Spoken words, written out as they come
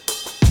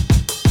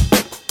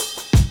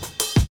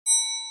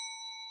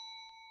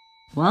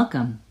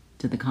Welcome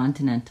to the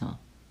Continental.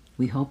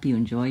 We hope you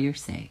enjoy your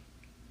stay.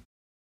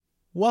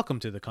 Welcome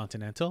to the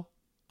Continental.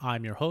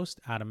 I'm your host,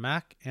 Adam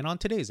Mack, and on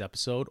today's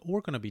episode, we're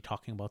going to be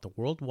talking about the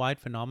worldwide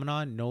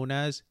phenomenon known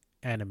as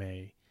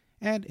anime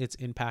and its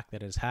impact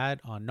that it has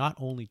had on not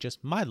only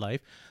just my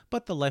life,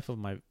 but the life of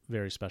my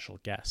very special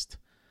guest.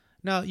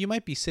 Now, you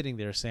might be sitting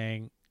there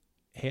saying,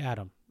 hey,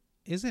 Adam,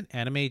 isn't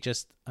anime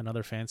just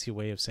another fancy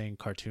way of saying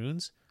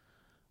cartoons?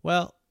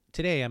 Well,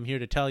 today I'm here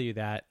to tell you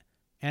that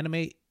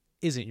anime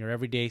isn't your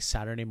everyday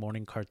Saturday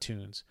morning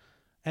cartoons.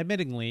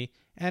 Admittingly,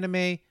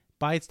 anime,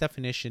 by its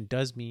definition,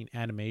 does mean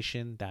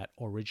animation that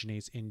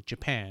originates in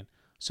Japan.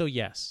 So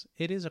yes,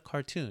 it is a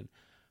cartoon,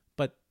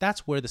 but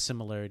that's where the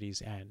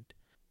similarities end.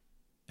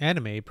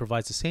 Anime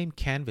provides the same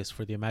canvas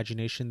for the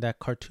imagination that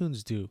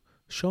cartoons do,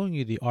 showing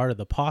you the art of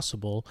the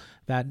possible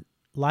that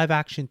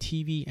live-action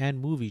TV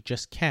and movie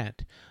just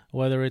can't,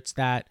 whether it's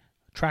that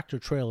tractor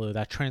trailer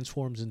that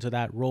transforms into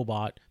that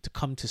robot to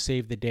come to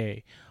save the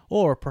day,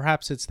 or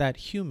perhaps it's that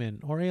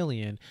human or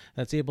alien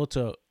that's able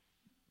to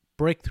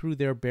break through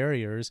their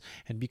barriers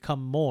and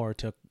become more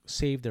to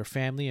save their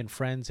family and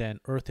friends and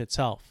Earth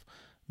itself.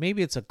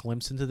 Maybe it's a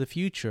glimpse into the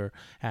future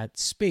at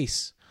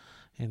space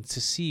and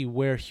to see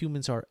where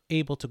humans are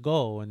able to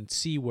go and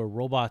see where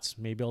robots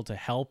may be able to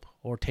help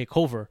or take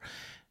over.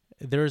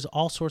 There's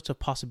all sorts of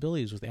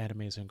possibilities with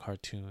animes and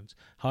cartoons.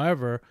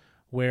 However,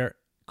 where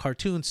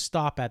cartoons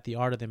stop at the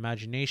art of the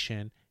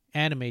imagination,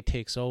 anime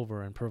takes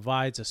over and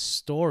provides a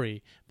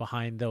story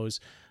behind those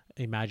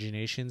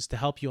imaginations to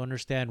help you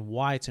understand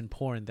why it's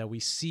important that we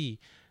see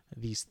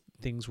these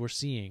things we're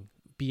seeing,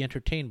 be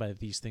entertained by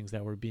these things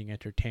that we're being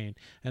entertained,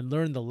 and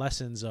learn the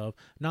lessons of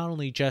not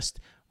only just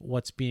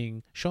what's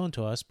being shown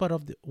to us, but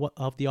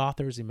of the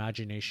author's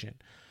imagination.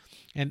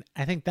 And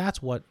I think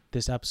that's what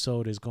this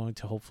episode is going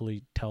to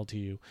hopefully tell to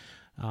you.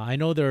 I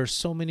know there are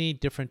so many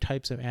different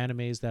types of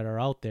animes that are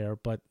out there,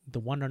 but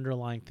the one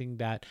underlying thing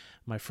that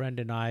my friend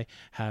and I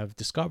have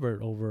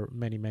discovered over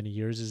many, many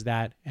years is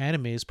that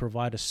animes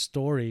provide a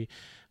story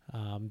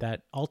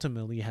that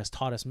ultimately has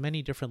taught us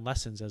many different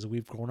lessons as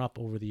we've grown up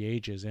over the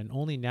ages. And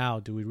only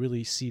now do we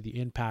really see the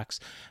impacts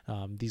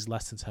these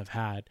lessons have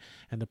had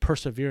and the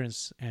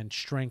perseverance and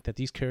strength that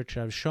these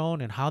characters have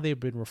shown and how they've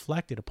been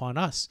reflected upon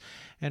us.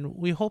 And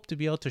we hope to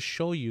be able to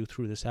show you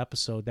through this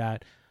episode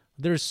that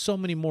there's so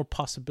many more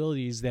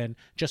possibilities than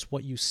just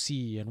what you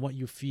see and what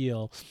you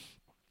feel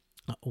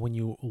when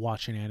you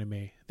watch an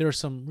anime. There are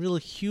some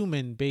really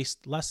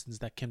human-based lessons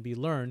that can be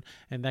learned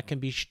and that can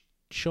be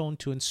shown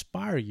to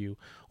inspire you,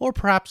 or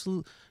perhaps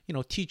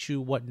teach you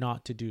what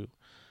not to do.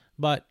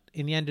 But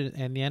in the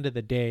end of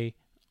the day,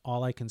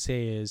 all I can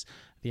say is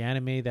the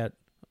anime that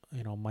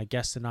my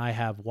guest and I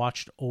have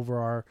watched over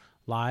our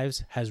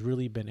lives has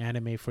really been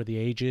anime for the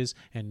ages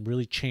and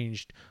really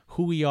changed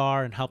who we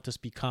are and helped us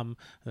become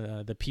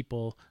the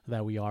people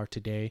that we are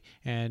today.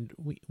 And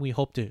we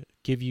hope to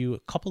give you a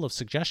couple of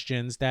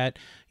suggestions that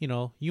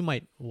you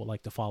might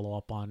like to follow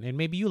up on and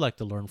maybe you like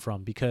to learn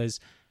from,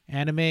 because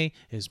anime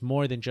is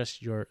more than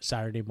just your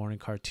Saturday morning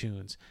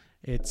cartoons.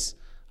 It's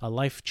a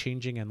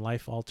life-changing and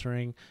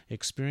life-altering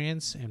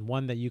experience, and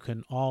one that you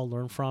can all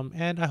learn from,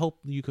 and I hope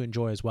you can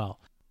enjoy as well.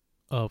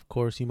 Of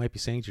course, you might be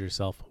saying to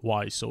yourself,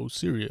 why so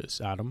serious,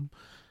 Adam?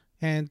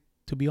 And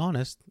to be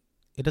honest,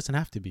 it doesn't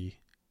have to be.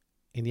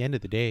 In the end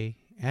of the day,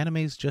 anime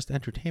is just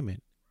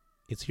entertainment.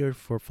 It's here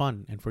for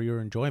fun and for your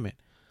enjoyment.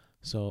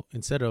 So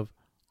instead of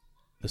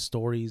the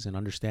stories and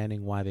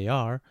understanding why they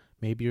are,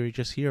 maybe you're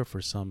just here for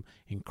some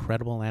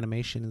incredible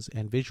animations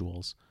and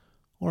visuals.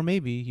 Or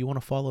maybe you want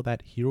to follow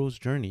that hero's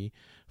journey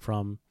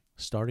from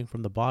starting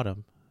from the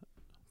bottom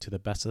to the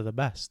best of the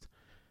best.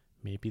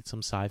 Maybe it's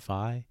some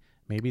sci-fi,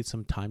 maybe it's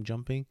some time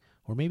jumping,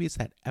 or maybe it's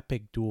that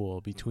epic duel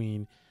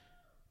between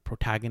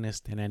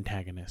protagonist and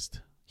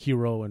antagonist,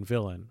 hero and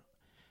villain.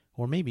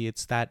 Or maybe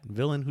it's that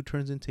villain who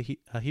turns into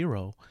a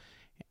hero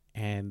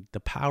and the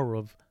power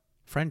of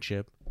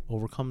friendship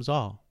overcomes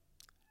all.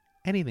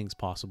 Anything's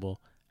possible.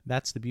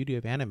 That's the beauty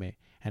of anime.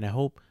 And I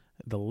hope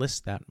the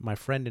list that my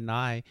friend and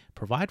I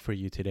provide for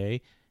you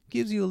today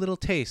gives you a little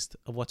taste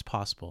of what's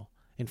possible.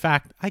 In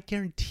fact, I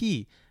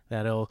guarantee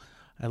that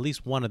at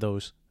least one of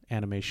those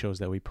anime shows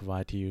that we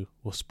provide to you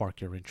will spark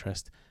your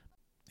interest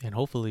and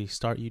hopefully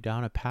start you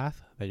down a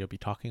path that you'll be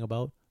talking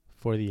about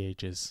for the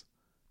ages.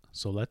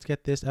 So let's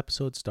get this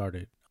episode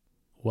started.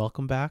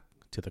 Welcome back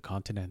to the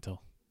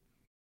Continental.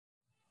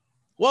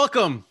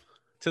 Welcome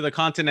to the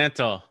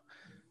Continental.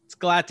 It's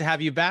glad to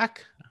have you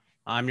back.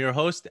 I'm your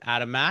host,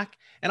 Adam Mack.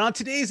 And on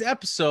today's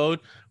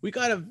episode, we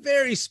got a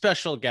very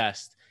special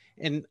guest.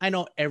 And I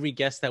know every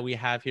guest that we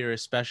have here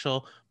is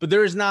special, but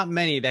there is not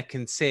many that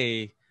can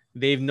say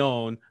they've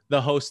known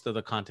the host of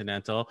the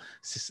Continental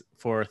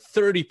for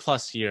 30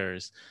 plus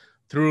years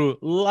through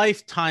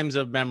lifetimes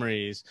of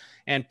memories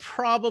and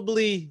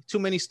probably too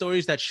many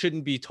stories that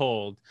shouldn't be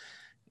told.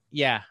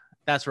 Yeah,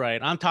 that's right.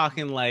 I'm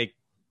talking like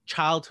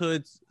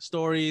childhood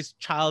stories,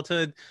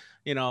 childhood,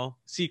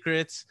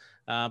 secrets.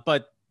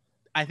 But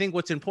I think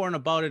what's important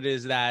about it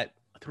is that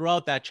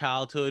throughout that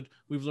childhood,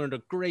 we've learned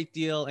a great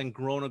deal and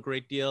grown a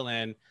great deal.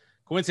 And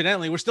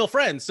coincidentally, we're still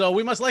friends. So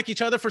we must like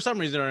each other for some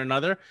reason or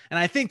another. And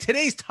I think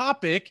today's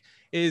topic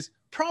is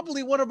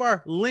probably one of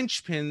our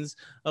linchpins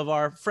of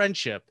our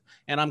friendship.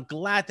 And I'm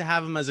glad to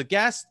have him as a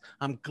guest.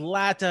 I'm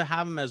glad to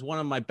have him as one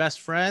of my best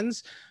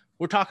friends.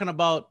 We're talking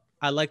about,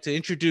 I'd like to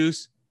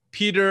introduce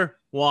Peter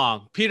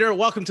Wong. Peter,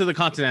 welcome to the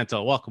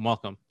Continental. Welcome,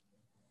 welcome.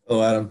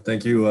 Oh, Adam,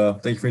 thank you.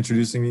 Thank you for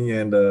introducing me,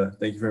 and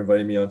thank you for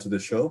inviting me onto the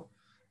show.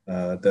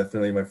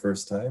 Definitely my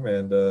first time,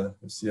 and we'll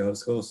see how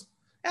this goes.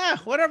 Yeah,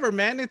 whatever,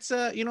 man. It's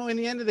in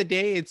the end of the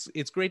day,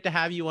 it's great to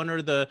have you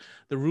under the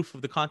roof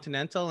of the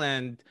Continental,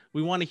 and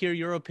we want to hear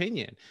your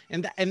opinion.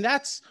 And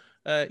that's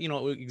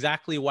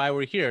exactly why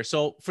we're here.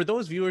 So for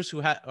those viewers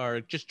who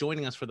are just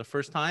joining us for the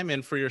first time,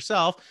 and for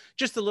yourself,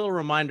 just a little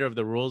reminder of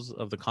the rules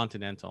of the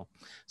Continental.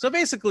 So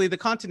basically, the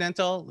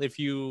Continental, if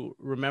you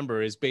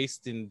remember, is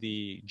based in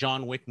the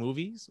John Wick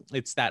movies.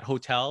 It's that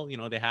hotel,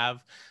 they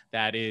have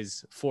that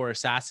is for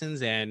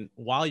assassins, and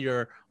while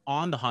you're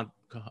on the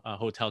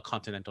Hotel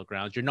Continental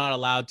grounds, you're not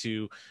allowed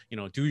to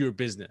do your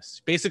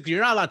business. Basically,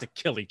 you're not allowed to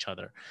kill each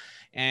other.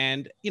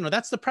 And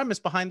that's the premise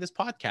behind this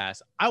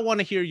podcast. I want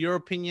to hear your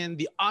opinion,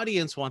 the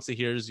audience wants to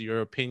hear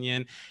your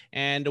opinion,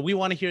 and we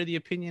want to hear the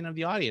opinion of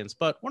the audience.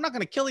 But we're not going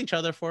to kill each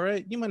other for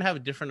it. You might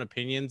have different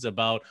opinions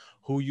about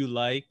who you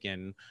like,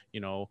 and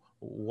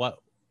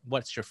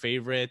what's your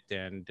favorite,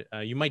 and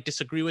you might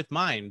disagree with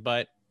mine,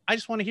 but I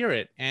just want to hear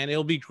it, and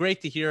it'll be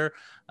great to hear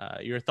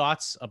your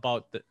thoughts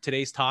about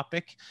today's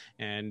topic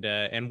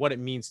and what it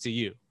means to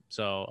you.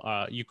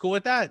 So you cool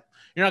with that?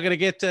 You're not gonna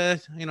get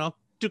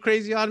too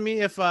crazy on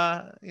me if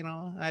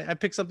I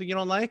pick something you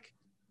don't like?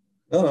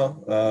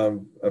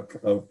 No.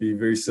 I'll be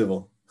very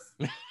civil.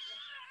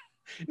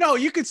 No,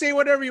 you could say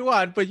whatever you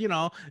want, but you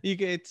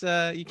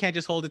can't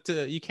just hold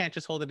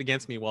it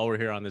against me while we're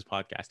here on this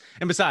podcast.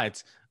 And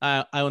besides,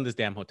 I own this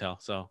damn hotel,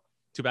 so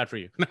too bad for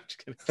you. No,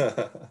 just kidding.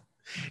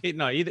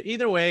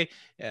 Either way,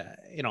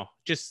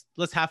 just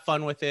let's have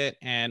fun with it.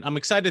 And I'm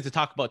excited to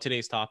talk about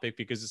today's topic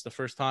because it's the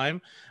first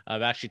time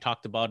I've actually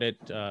talked about it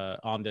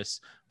on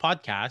this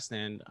podcast,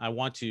 and I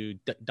want to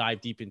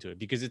dive deep into it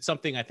because it's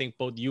something I think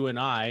both you and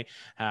I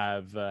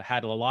have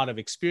had a lot of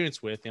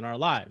experience with in our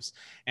lives.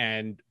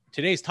 And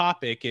today's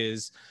topic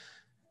is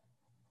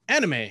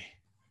anime.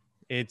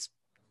 It's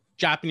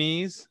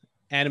Japanese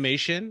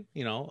animation.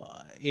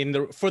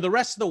 For the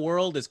rest of the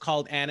world, it's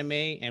called anime,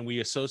 and we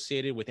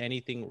associate it with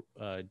anything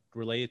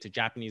related to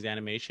Japanese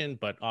animation,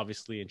 but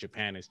obviously in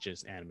Japan it's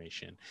just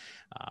animation.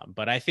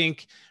 But I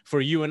think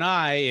for you and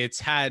I, it's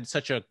had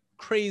such a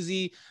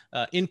crazy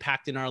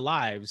impact in our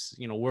lives.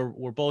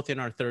 We're both in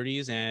our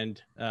 30s,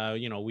 and I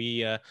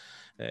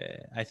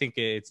think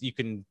you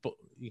can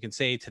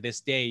say to this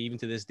day, even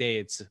to this day,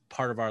 it's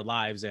part of our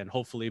lives and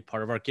hopefully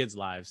part of our kids'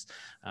 lives.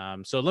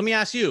 So let me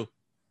ask you,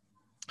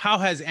 how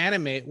has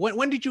anime,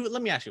 when did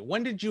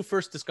you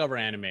first discover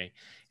anime,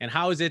 and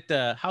how do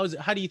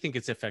you think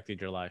it's affected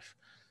your life?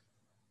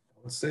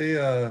 I would say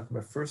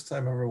my first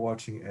time ever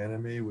watching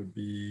anime would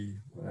be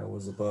when I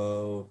was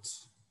about,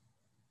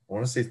 I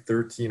want to say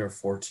 13 or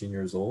 14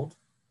 years old.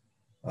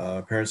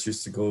 Parents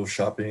used to go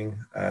shopping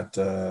at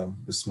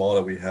this mall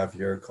that we have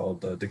here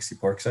called Dixie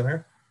Park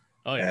Center.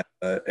 Oh yeah.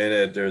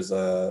 And there's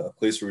a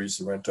place where we used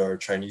to rent our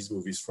Chinese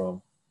movies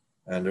from.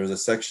 And there was a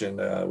section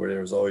where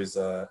there was always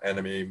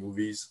anime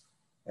movies.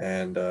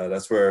 And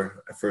that's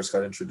where I first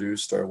got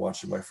introduced, started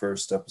watching my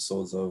first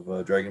episodes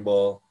of Dragon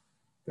Ball,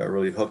 got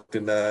really hooked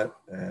in that.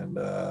 And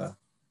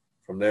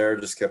from there,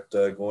 just kept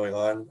going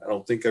on. I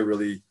don't think I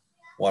really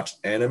watched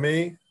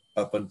anime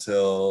up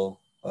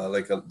until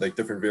like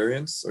different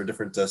variants or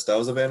different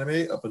styles of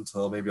anime up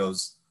until maybe I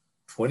was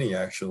 20,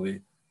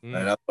 actually. And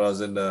that's when I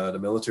was in the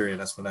military, and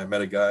that's when I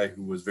met a guy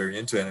who was very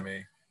into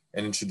anime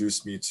and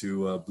introduced me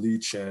to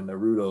Bleach and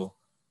Naruto.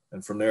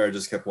 And from there, I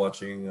just kept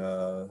watching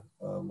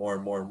more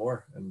and more and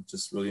more, and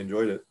just really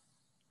enjoyed it.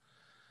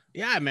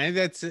 Yeah, man,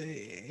 that's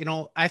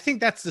I think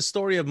that's the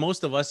story of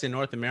most of us in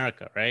North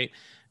America, right?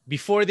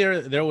 Before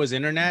there was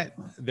internet,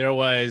 there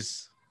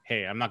was,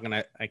 hey, I'm not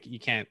gonna, you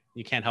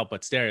can't help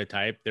but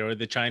stereotype. There were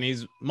the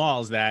Chinese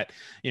malls that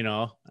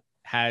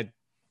had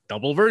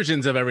double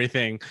versions of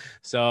everything,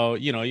 so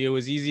it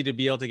was easy to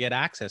be able to get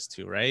access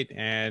to, right?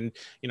 And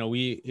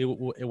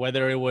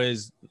whether it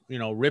was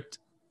ripped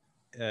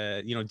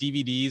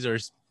DVDs or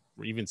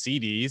even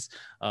CDs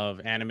of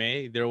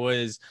anime, there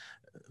was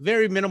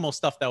very minimal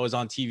stuff that was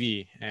on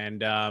TV.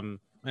 And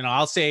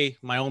I'll say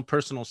my own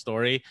personal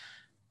story.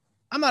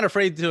 I'm not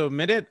afraid to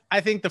admit it.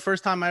 I think the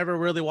first time I ever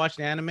really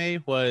watched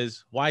anime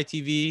was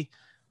YTV.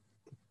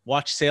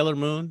 Watched Sailor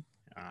Moon.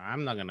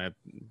 I'm not gonna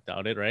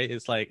doubt it, right?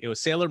 It's like it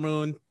was Sailor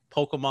Moon,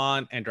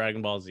 Pokemon, and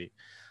Dragon Ball Z,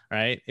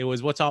 right? It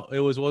was what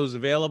was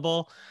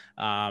available,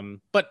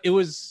 but it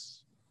was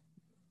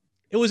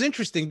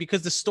interesting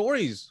because the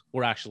stories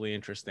were actually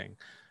interesting.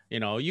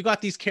 You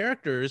got these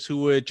characters who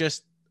would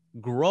just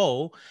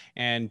grow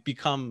and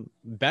become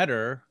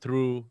better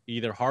through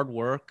either hard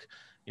work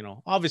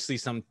obviously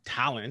some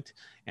talent,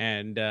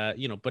 and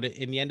but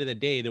in the end of the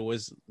day, there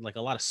was like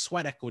a lot of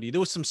sweat equity. There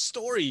was some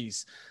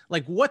stories.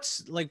 Like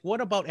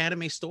what about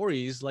anime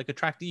stories like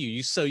attracted you?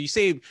 You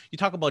say you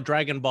talk about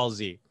Dragon Ball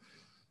Z.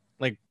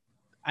 Like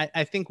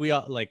I think we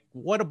all like,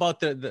 what about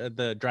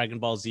the Dragon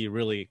Ball Z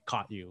really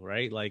caught you,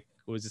 right? Like,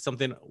 was it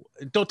something?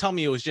 Don't tell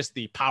me it was just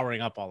the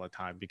powering up all the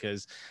time,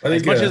 because I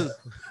think,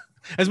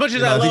 as much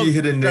as I I think love you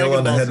hit a nail Dragon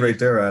on the Ball head Z. right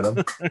there,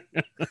 Adam.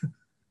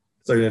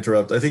 Sorry to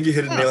interrupt. I think you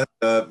hit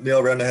a nail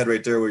around the head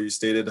right there, where you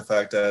stated the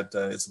fact that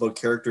it's about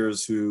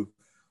characters who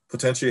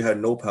potentially had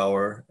no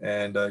power,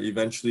 and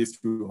eventually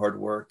through hard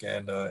work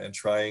and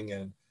trying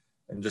and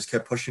just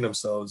kept pushing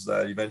themselves,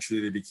 that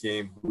eventually they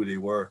became who they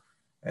were.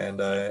 And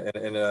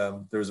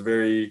there's a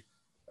very,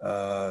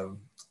 I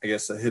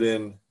guess, a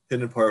hidden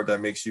part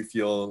that makes you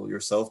feel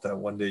yourself that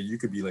one day you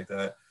could be like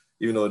that,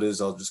 even though it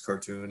is all just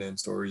cartoon and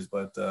stories.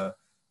 But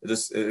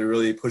it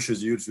really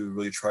pushes you to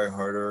really try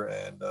harder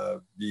and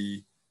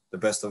be the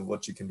best of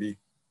what you can be.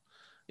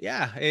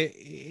 Yeah,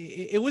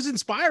 it was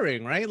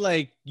inspiring, right?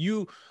 Like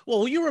you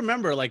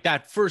remember like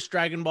that first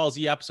Dragon Ball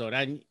Z episode,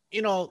 and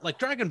like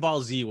Dragon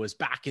Ball Z was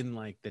back in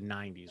like the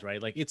 90s,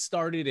 right? Like it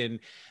started in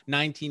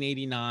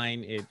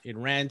 1989, it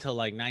ran to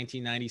like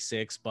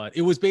 1996, but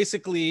it was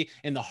basically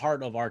in the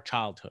heart of our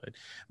childhood.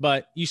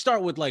 But you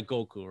start with like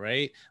Goku,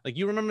 right? Like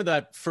you remember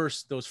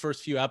those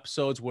first few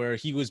episodes where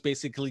he was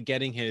basically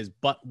getting his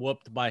butt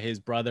whooped by his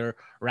brother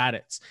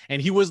Raditz,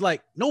 and he was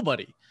like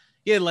nobody.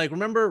 Yeah, like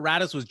remember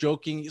Raditz was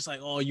joking. He's like,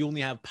 "Oh, you only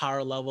have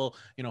power level,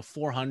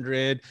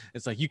 400.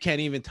 It's like you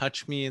can't even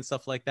touch me and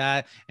stuff like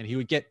that." And he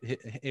would get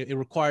it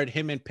required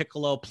him and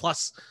Piccolo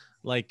plus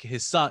like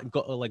his son,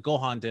 like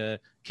Gohan, to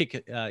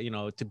kick,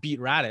 to beat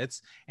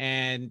Raditz.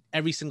 And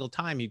every single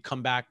time he'd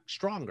come back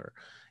stronger.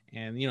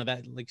 And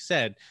that, like I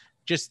said,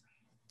 just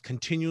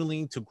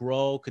continuing to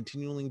grow,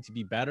 continuing to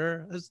be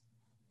better.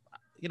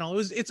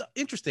 It's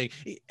interesting.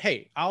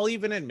 Hey, I'll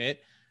even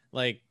admit,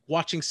 like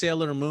watching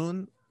Sailor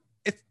Moon,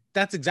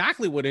 that's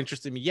exactly what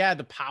interested me. Yeah,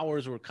 the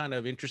powers were kind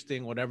of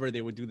interesting, whatever.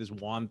 They would do this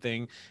wand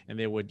thing and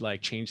they would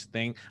like change the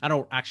thing. I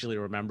don't actually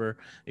remember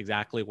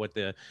exactly what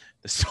the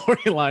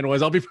storyline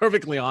was, I'll be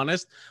perfectly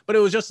honest. But it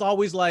was just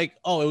always like,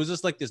 it was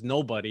just like this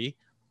nobody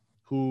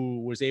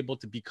who was able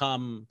to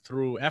become,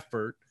 through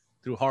effort,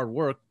 through hard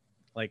work,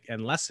 like,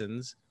 and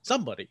lessons,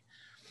 somebody.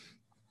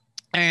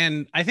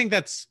 And I think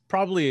that's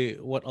probably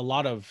what a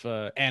lot of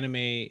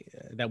anime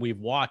that we've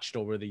watched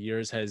over the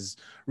years has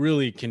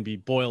really can be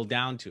boiled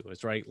down to,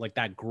 is right, like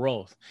that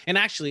growth. And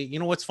actually,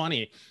 what's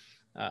funny,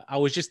 I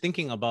was just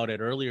thinking about it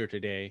earlier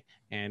today,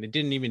 and it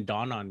didn't even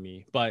dawn on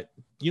me. But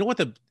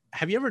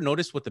have you ever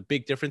noticed what the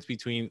big difference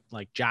between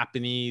like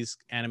Japanese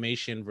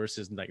animation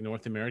versus like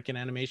North American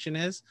animation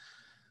is?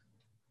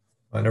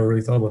 I never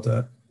really thought about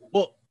that.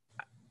 Well,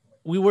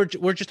 we're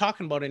just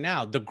talking about it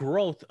now, the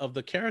growth of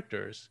the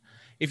characters.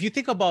 If you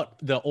think about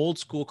the old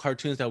school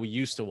cartoons that we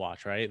used to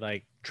watch, right?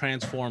 Like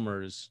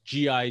Transformers,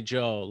 G.I.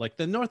 Joe, like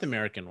the North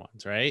American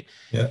ones, right?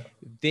 Yeah.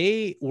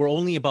 They were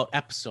only about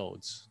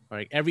episodes,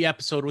 right? Every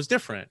episode was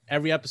different.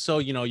 Every episode,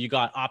 you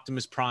got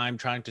Optimus Prime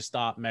trying to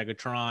stop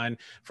Megatron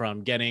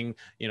from getting,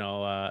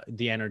 the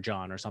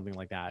Energon or something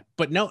like that.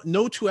 But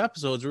no two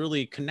episodes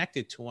really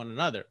connected to one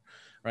another,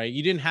 right?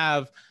 You didn't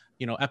have,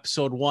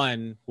 episode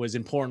 1 was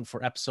important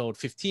for episode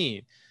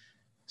 15.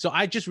 So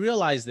I just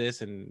realized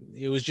this, and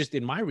it was just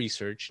in my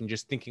research and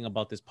just thinking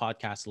about this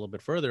podcast a little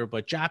bit further,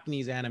 but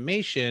Japanese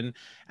animation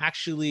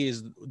actually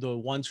is the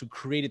ones who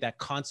created that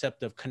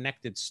concept of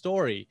connected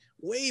story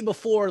way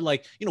before,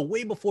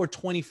 way before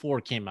 24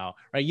 came out,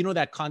 right?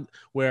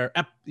 Where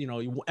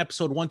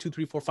episode 1, 2,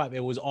 3, 4, 5, it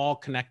was all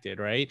connected,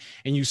 right?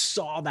 And you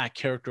saw that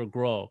character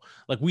grow.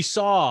 Like we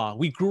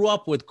grew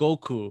up with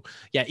Goku.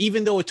 Yeah,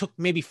 even though it took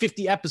maybe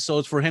 50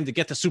 episodes for him to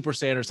get to Super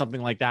Saiyan or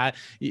something like that,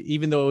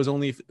 even though it was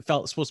only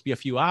supposed to be a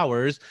few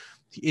hours,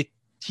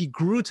 he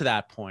grew to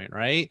that point,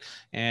 right?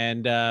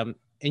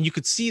 And you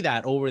could see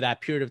that over that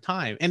period of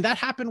time. And that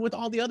happened with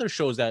all the other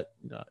shows that,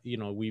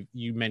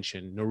 you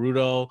mentioned.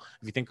 Naruto,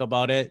 if you think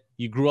about it,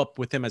 you grew up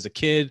with him as a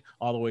kid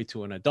all the way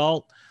to an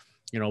adult,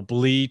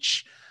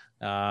 Bleach,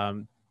 a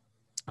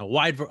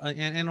wide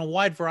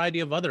variety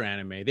of other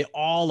anime. They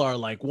all are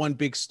like one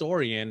big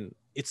story, and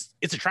it's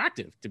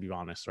attractive, to be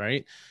honest,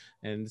 right?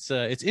 And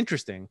it's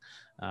interesting.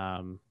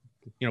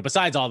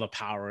 Besides all the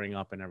powering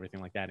up and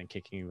everything like that, and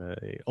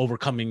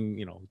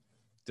overcoming,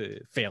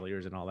 the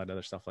failures and all that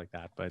other stuff like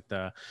that. But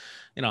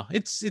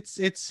it's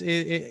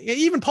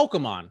even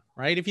Pokemon,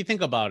 right? If you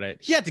think about it,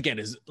 he had to get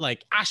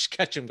Ash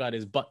Ketchum got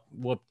his butt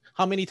whooped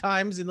how many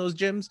times in those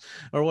gyms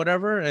or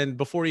whatever, and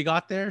before he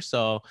got there.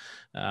 So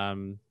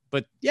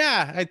but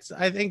yeah,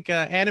 I think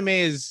anime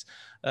is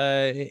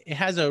it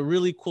has a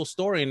really cool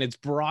story, and it's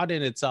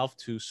broadened itself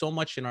to so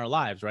much in our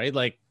lives, right?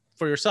 Like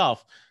for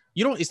yourself,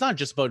 it's not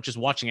just about just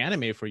watching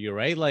anime for you,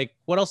 right? Like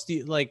what else do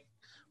you like?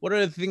 What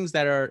are the things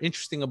that are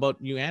interesting about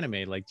you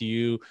anime? Like,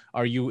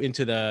 are you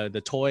into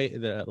the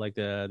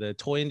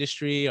toy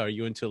industry? Are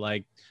you into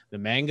like the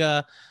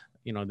manga?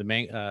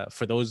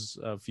 for those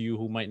of you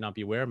who might not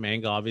be aware,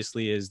 manga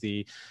obviously is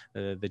the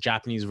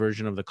Japanese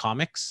version of the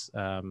comics.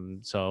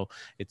 So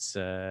it's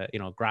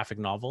graphic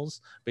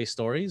novels based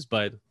stories.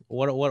 But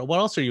what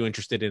else are you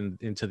interested in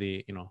into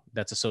the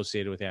that's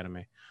associated with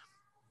anime?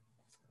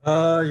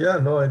 Yeah,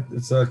 no,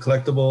 it's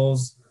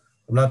collectibles.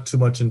 I'm not too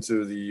much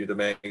into the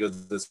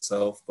mangas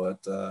itself, but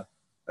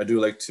I do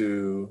like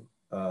to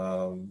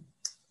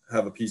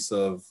have a piece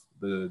of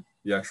the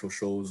actual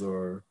shows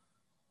or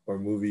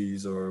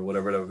movies or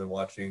whatever that I've been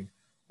watching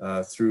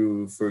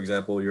through, for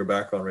example, your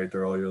background right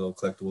there, all your little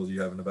collectibles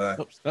you have in the back.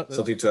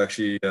 Something to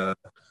actually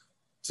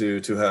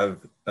to have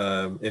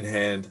in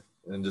hand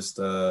and just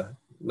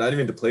not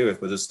even to play with,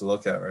 but just to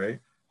look at, right?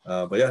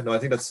 But yeah, no, I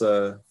think that's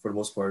for the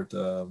most part,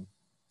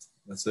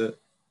 that's it.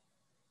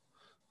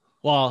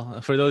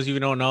 Well, for those of you who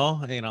don't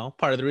know,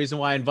 part of the reason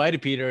why I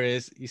invited Peter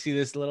is you see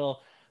this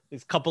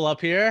couple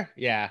up here.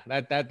 Yeah,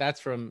 that's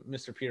from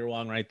Mr. Peter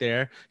Wong right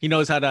there. He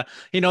knows how to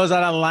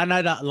line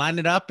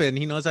it up, and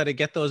he knows how to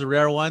get those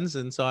rare ones.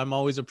 And so I'm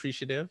always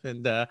appreciative,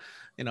 and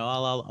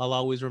I'll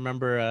always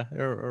remember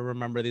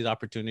remember these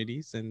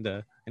opportunities, and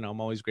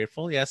I'm always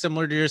grateful. Yeah,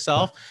 similar to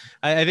yourself,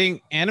 I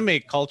think anime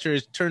culture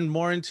has turned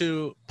more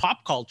into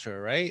pop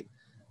culture, right?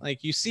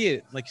 Like you see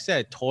it, like you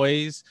said,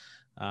 toys.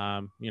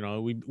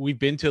 We've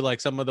been to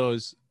like some of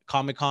those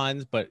Comic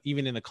Cons, but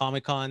even in the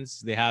Comic Cons,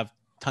 they have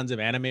tons of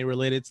anime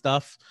related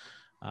stuff.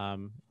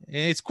 And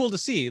it's cool to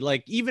see,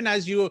 like, even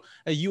as you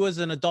as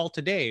an adult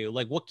today,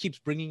 like what keeps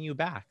bringing you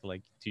back?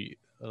 Like,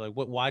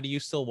 why do you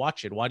still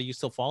watch it? Why do you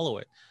still follow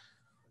it?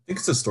 I think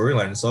it's a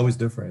storyline. It's always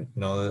different.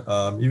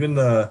 Even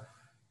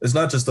it's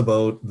not just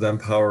about them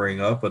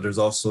powering up, but there's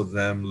also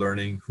them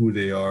learning who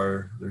they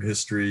are, their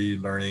history,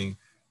 learning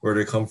where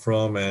they come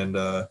from, and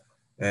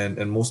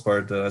most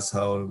part, that's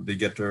how they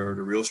get their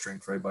real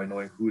strength, right? By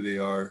knowing who they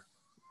are,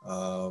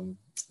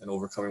 and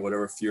overcoming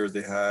whatever fears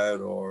they had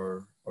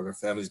or their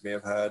families may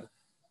have had.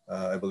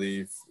 I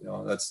believe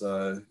that's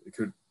it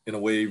could in a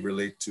way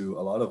relate to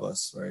a lot of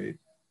us, right?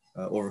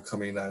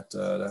 Overcoming that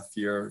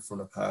fear from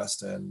the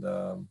past and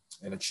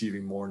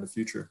achieving more in the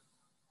future.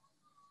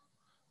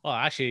 Well,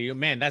 actually,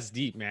 man, that's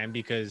deep, man.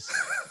 Because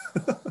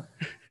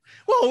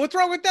well, what's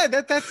wrong with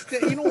that? That's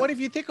what if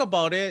you think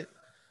about it?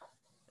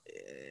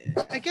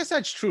 I guess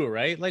that's true,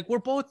 right? Like we're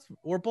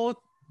both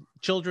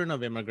children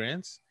of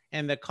immigrants,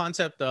 and the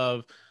concept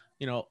of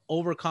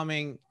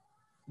overcoming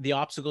the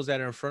obstacles that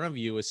are in front of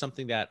you is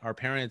something that our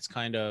parents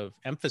kind of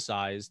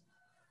emphasized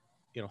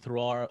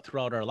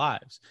throughout our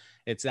lives.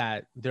 It's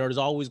that there's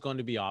always going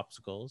to be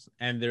obstacles,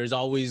 and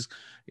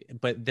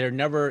but there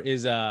never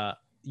is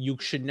you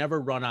should never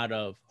run out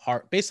of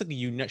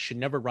should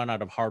never run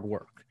out of hard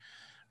work,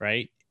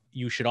 right?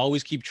 You should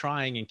always keep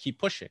trying and keep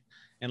pushing.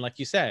 And like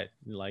you said,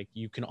 like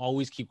you can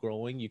always keep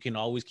growing, you can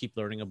always keep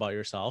learning about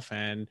yourself,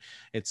 and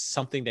it's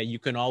something that you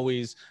can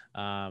always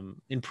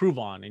improve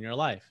on in your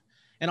life.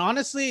 And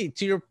honestly,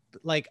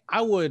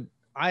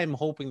 I am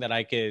hoping that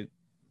I could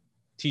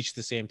teach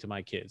the same to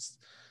my kids.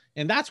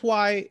 And that's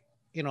why,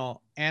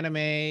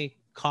 anime,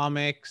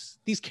 comics,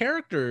 these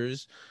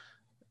characters,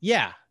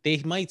 yeah,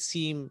 they might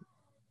seem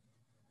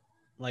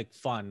like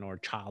fun or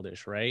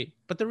childish, right?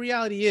 But the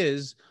reality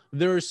is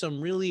there are some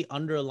really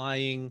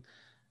underlying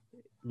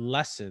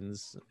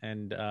lessons,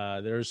 and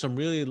there's some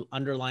really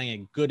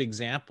underlying good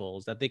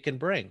examples that they can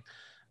bring,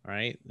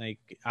 right? Like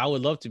I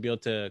would love to be able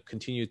to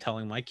continue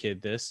telling my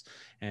kid this,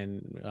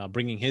 and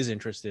bringing his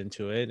interest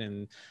into it,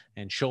 and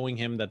showing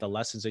him that the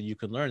lessons that you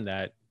can learn,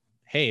 that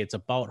hey, it's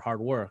about hard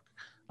work.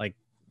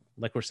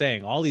 Like we're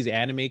saying, all these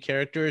anime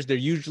characters, they're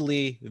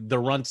usually the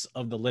runts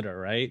of the litter,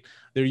 right?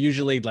 They're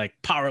usually like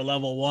power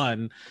level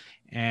 1,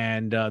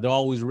 and they're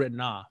always written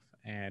off,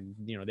 and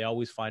they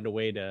always find a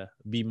way to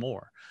be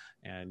more.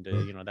 And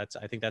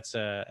I think that's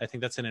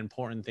an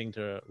important thing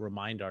to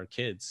remind our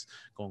kids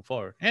going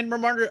forward, and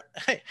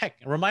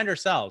remind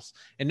ourselves.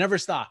 It never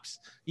stops,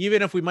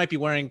 even if we might be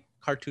wearing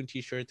cartoon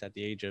t-shirts at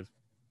the age of,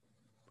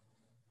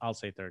 I'll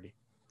say 30.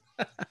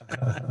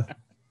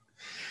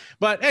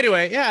 But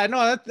anyway, yeah,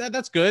 no,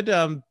 that's good.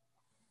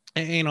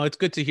 It's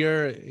good to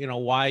hear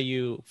why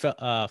you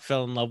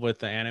fell in love with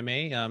the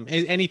anime.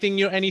 Anything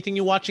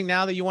you're watching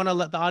now that you want to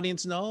let the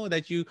audience know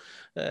that you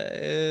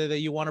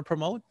want to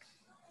promote?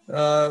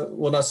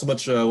 Well, not so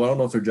much. Well, I don't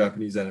know if they're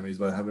Japanese animes,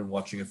 but I have been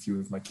watching a few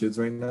with my kids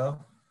right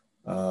now.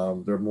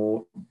 They're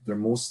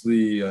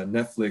mostly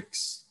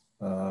Netflix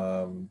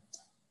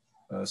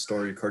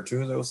story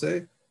cartoons, I will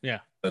say. Yeah.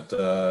 But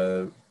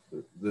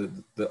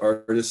the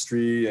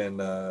artistry and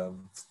the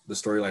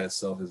storyline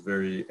itself is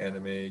very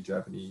anime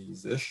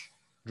Japanese-ish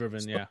driven.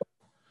 So, yeah.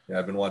 Yeah,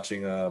 I've been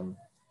watching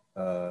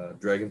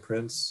Dragon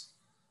Prince.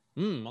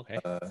 Okay.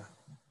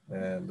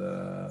 And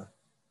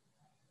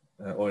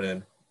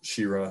then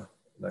She-Ra,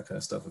 that kind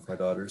of stuff with my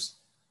daughters.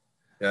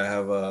 Yeah, I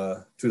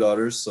have 2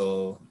 daughters,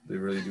 so they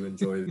really do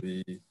enjoy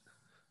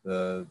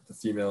the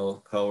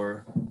female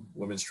power,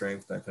 women's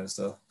strength, that kind of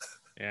stuff.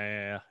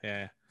 Yeah.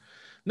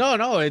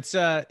 No, it's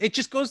it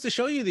just goes to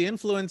show you the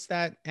influence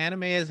that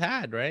anime has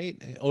had, right?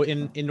 Oh,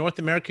 in North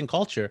American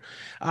culture.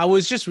 I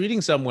was just reading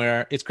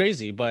somewhere, it's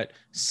crazy, but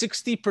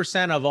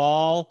 60% of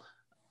all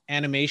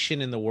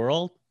animation in the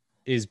world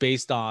is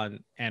based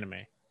on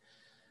anime,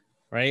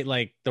 right?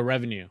 Like the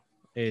revenue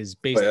is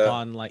But based yeah,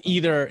 upon like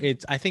either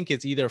it's I think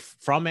it's either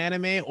from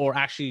anime or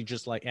actually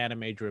just like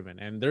anime driven.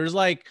 And there's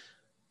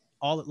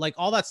all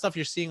that stuff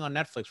you're seeing on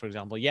Netflix, for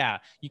example. Yeah,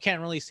 you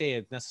can't really say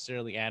it's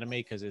necessarily anime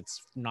because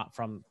it's not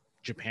from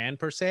Japan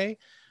per se,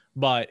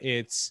 but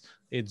it's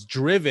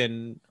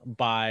driven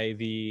by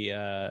the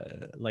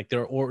like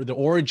the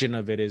origin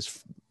of it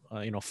is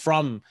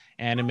from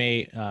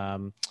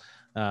anime,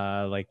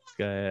 like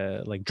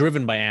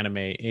driven by anime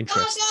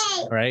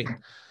interests, right?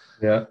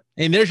 yeah,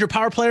 And there's your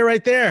power player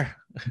right there.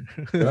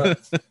 yeah.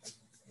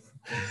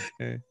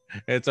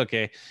 It's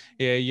okay.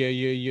 Yeah,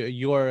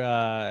 you're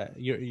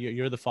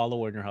the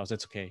follower in your house.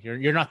 It's okay.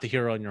 You're not the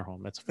hero in your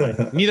home. That's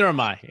fine. Neither am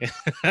I.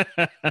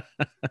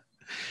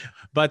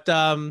 But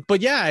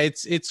yeah,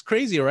 it's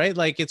crazy, right?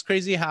 Like it's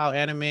crazy how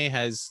anime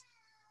has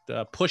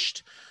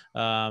pushed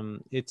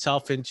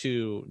itself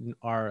into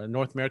our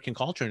North American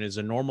culture and is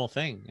a normal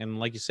thing. And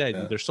like you said,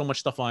 Yeah. there's so much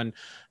stuff on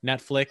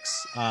Netflix.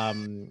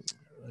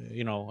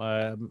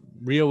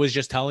 Rio was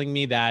just telling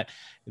me that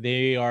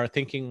they are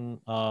thinking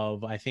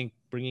of, I think,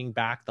 bringing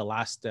back the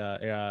last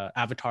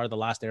Avatar, the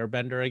Last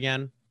Airbender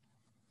again.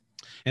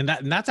 And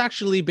that's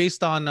actually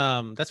based on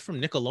that's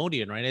from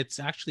Nickelodeon, right? It's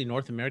actually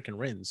North American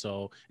written,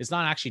 so it's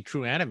not actually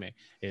true anime.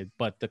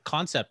 But the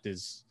concept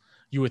is,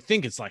 you would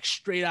think it's like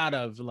straight out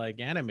of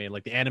like anime,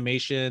 like the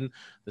animation,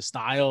 the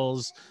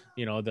styles,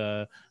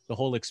 the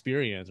whole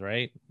experience,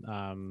 right?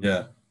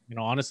 Yeah.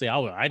 Honestly,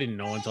 I didn't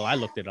know until I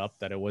looked it up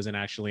that it wasn't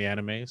actually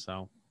anime.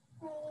 So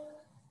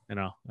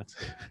that's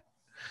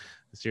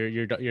it's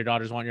your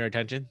daughters want your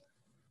attention.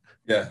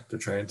 Yeah, they're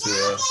trying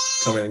to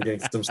come in and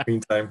get some screen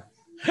time.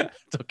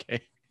 It's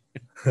okay.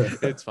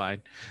 It's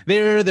fine.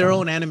 They're their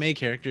own anime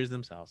characters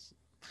themselves.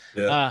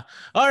 Yeah.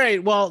 All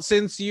right. Well,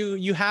 since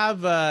you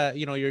have I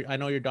know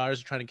your daughters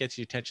are trying to get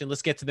your attention.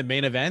 Let's get to the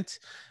main event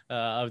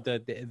of the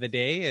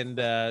day. And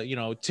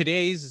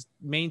today's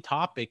main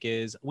topic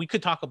is, we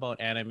could talk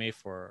about anime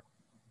for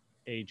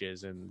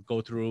ages and go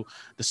through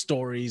the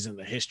stories and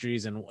the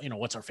histories and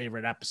what's our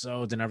favorite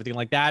episodes and everything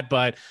like that,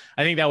 but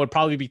I think that would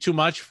probably be too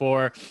much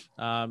for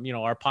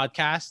our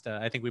podcast.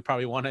 I think we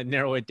probably want to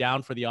narrow it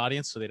down for the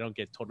audience so they don't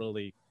get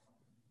totally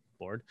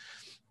bored.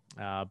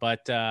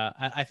 But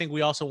I think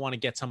we also want to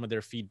get some of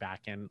their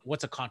feedback and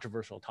what's a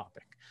controversial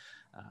topic.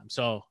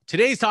 So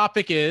today's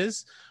topic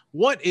is,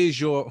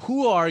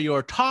 who are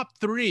your top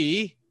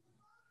 3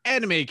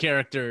 anime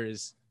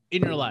characters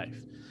in your life?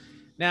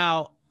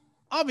 Now,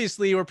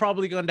 obviously, we're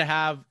probably going to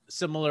have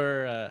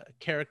similar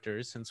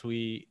characters since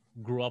we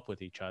grew up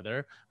with each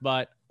other.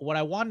 But what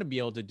I want to be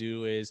able to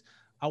do is,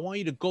 I want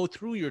you to go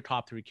through your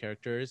top 3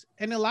 characters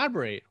and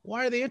elaborate.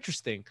 Why are they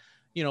interesting?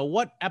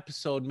 What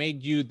episode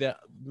made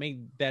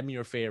them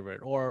your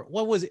favorite, or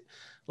what was it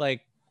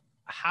like?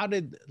 How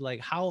did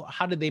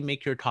they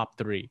make your top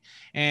 3?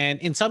 And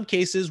in some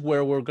cases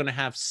where we're going to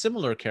have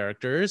similar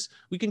characters,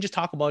 we can just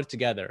talk about it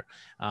together.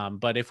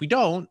 But if we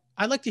don't,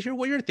 I'd like to hear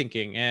what you're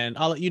thinking, and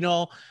I'll let you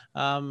know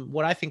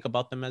what I think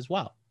about them as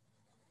well.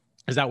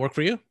 Does that work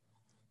for you?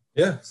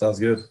 Yeah, sounds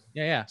good.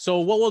 Yeah. So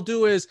what we'll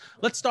do is,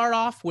 let's start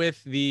off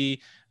with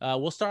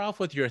we'll start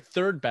off with your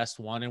third best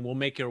one, and we'll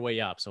make your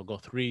way up. So go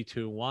 3,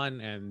 2,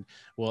 1, and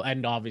we'll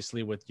end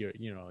obviously with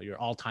your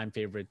all-time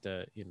favorite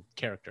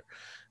character.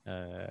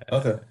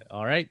 Okay.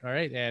 All right.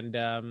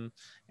 And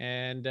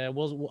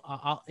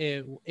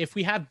if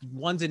we have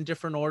ones in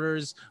different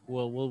orders,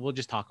 we'll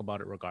just talk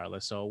about it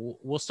regardless. So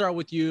we'll start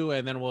with you,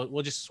 and then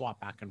we'll just swap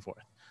back and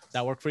forth. Does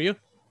that work for you?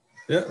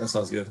 Yeah, that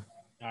sounds good.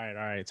 All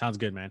right. Sounds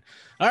good, man.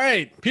 All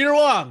right, Peter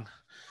Wong,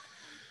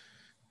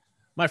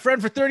 my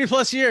friend for 30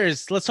 plus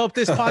years. Let's hope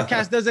this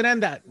podcast doesn't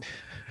end that.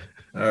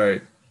 All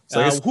right.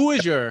 So Who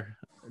is your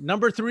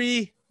number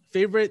 3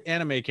 favorite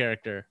anime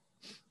character?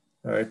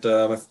 All right.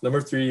 My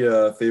number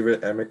 3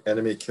 favorite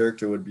anime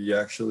character would be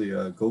actually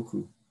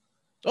Goku.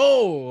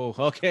 Oh,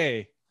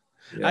 okay.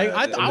 Yeah,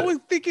 I was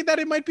thinking that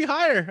it might be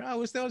higher. I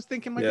was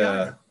thinking it might be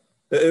higher.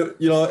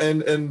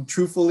 And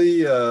truthfully,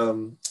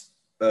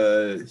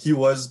 he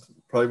was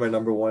probably my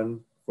number 1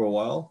 for a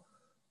while,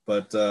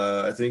 but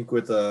I think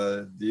with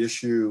the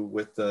issue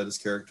with this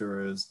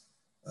character is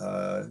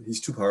he's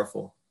too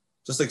powerful,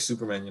 just like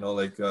Superman.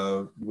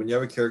 When you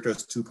have a character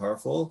that's too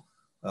powerful,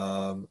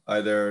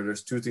 either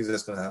there's 2 things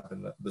that's going to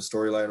happen: the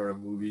storyline or the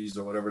movies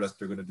or whatever that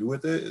they're going to do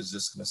with it is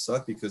just going to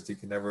suck, because they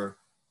can never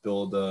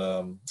build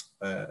an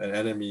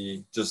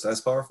enemy just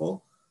as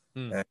powerful.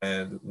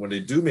 And when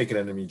they do make an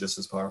enemy just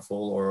as powerful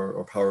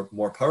or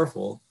more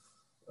powerful,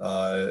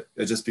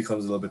 it just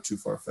becomes a little bit too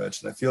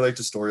far-fetched. And I feel like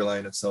the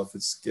storyline itself,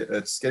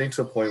 it's getting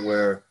to a point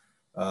where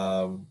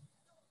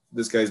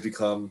this guy's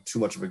become too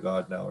much of a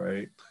god now,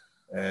 right?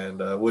 And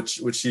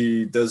which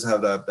he does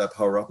have that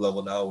power up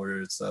level now,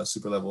 where it's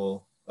Super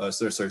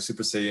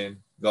Saiyan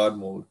God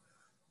mode,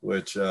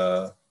 which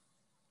at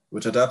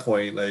that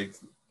point, like,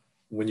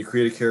 when you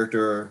create a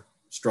character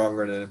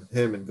stronger than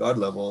him in God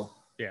level,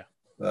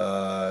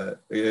 Yeah.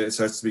 It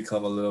starts to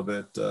become a little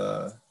bit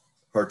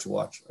hard to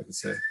watch, I could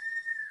say.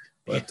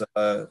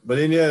 But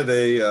in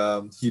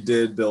yeah, he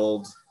did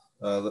build,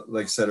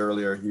 like I said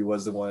earlier, he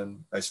was the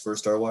one I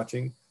first started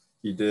watching.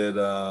 He did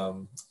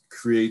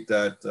create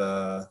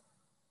the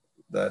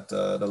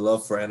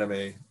love for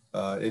anime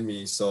in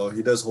me. So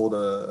he does hold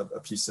a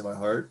piece in my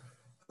heart.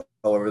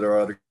 However, there are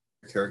other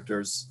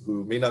characters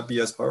who may not be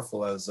as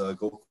powerful as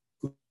Goku,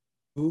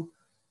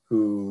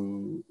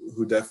 who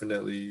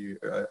definitely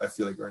I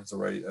feel like earns the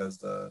right as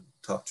the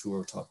top 2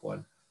 or top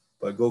 1.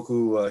 But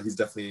Goku, he's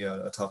definitely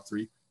a top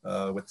 3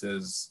 with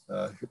his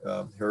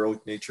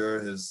heroic nature,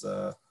 his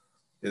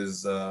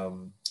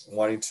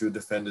wanting to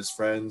defend his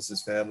friends,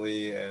 his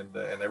family, and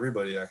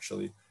everybody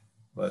actually.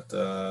 But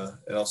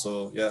and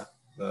also, yeah,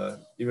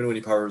 even when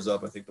he powers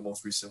up, I think the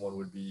most recent one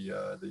would be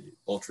the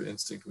Ultra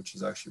Instinct, which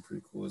is actually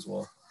pretty cool as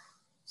well.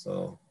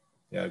 So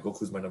yeah,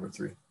 Goku's my number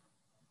 3.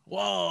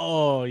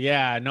 Whoa,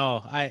 yeah,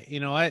 no, you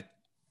know what?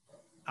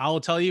 I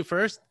will tell you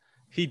first,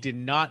 he did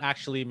not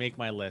actually make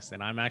my list,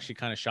 and I'm actually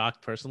kind of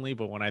shocked personally.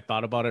 But when I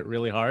thought about it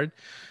really hard,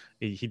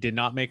 he did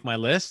not make my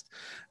list,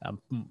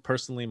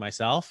 personally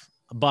myself.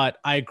 But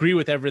I agree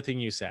with everything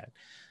you said.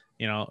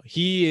 You know,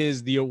 he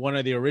is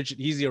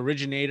he's the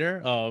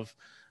originator of,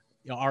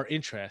 you know, our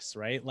interests,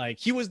 right? Like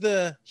he was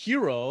the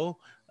hero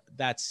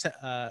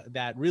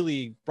that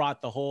really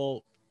brought the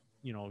whole,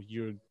 you know,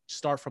 you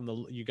got from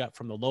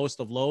the lowest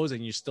of lows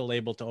and you're still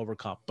able to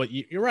overcome. But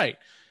you're right.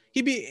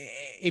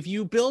 If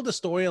you build a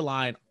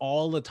storyline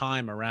all the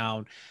time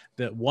around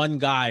the one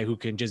guy who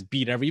can just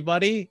beat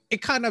everybody,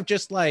 it kind of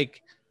just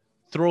like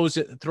throws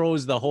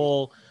the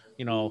whole,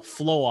 you know,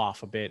 flow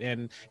off a bit,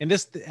 and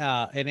this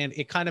and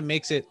it kind of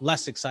makes it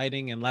less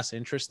exciting and less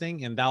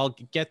interesting. And that'll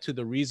get to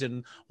the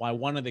reason why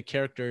one of the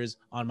characters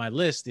on my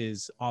list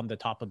is on the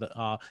top of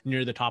the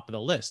near the top of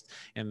the list,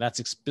 and that's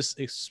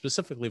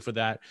specifically for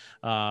that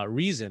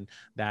reason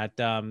that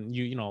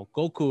you know,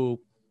 Goku,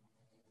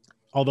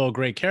 although a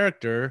great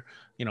character,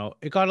 you know,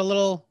 it got a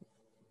little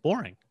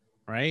boring,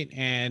 right?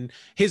 And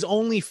his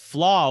only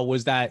flaw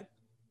was that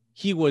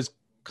he was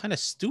kind of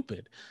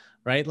stupid,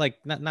 right? Like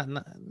not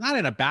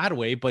in a bad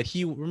way, but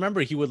he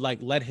would like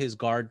let his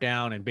guard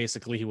down and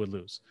basically he would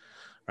lose,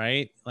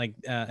 right? Like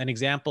an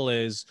example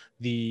is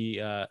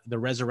the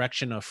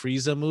Resurrection of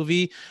Frieza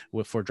movie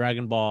for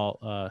Dragon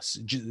Ball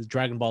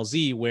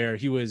Z, where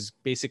he was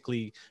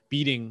basically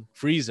beating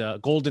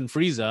Frieza, Golden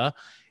Frieza,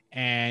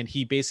 and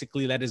he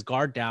basically let his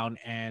guard down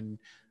and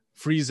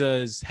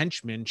Frieza's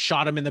henchman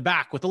shot him in the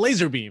back with a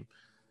laser beam,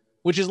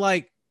 which is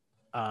like,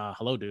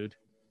 hello, dude.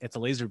 It's a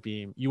laser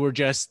beam. You were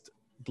just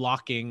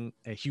blocking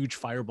a huge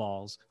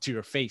fireballs to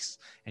your face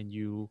and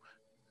you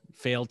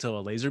failed to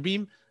a laser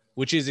beam,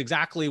 which is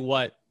exactly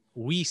what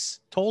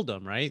Whis told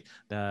him, right?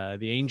 The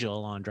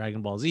angel on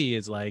Dragon Ball Z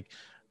is like,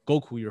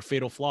 Goku, your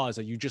fatal flaw is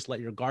that you just let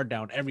your guard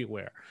down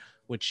everywhere,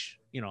 which,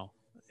 you know,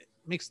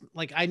 makes,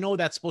 like, I know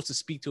that's supposed to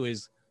speak to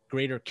his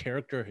greater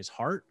character, his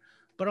heart,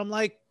 but I'm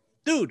like,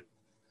 dude.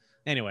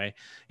 Anyway,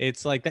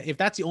 it's like that. If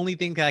that's the only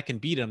thing that can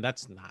beat him,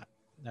 that's not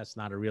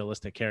a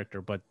realistic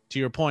character. But to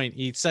your point,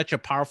 he's such a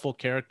powerful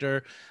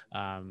character.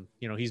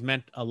 You know, he's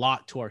meant a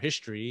lot to our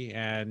history.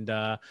 And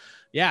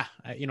yeah,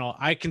 you know,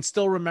 I can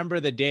still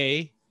remember the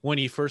day when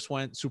he first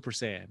went Super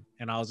Saiyan.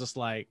 And I was just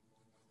like,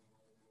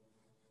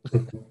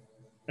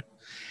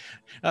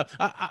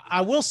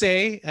 I will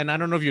say, and I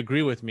don't know if you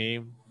agree with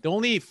me, the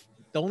only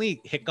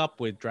hiccup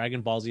with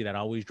Dragon Ball Z that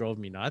always drove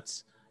me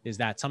nuts is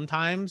that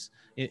sometimes,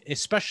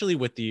 especially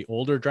with the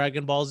older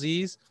Dragon Ball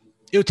Zs,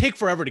 it would take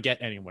forever to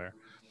get anywhere.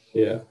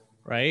 Yeah.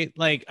 Right?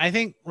 Like, I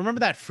think,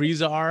 remember that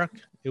Frieza arc?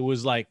 It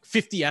was like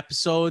 50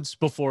 episodes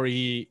before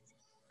he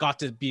got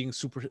to being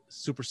Super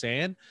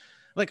Saiyan.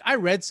 Like, I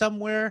read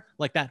somewhere,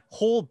 like, that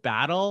whole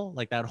battle,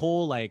 like, that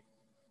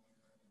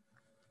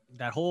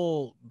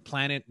whole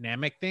planet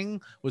Namek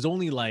thing was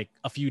only like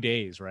a few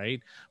days,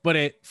 right?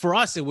 But for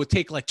us, it would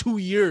take like 2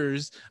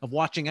 years of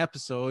watching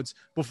episodes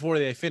before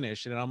they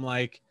finish. And I'm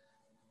like,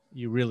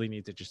 you really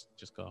need to just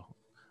go.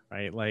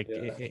 Right, like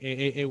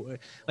yeah.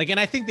 Like, and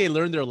I think they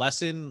learned their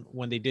lesson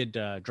when they did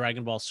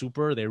Dragon Ball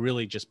Super. They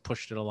really just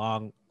pushed it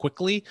along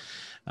quickly.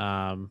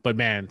 But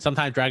man,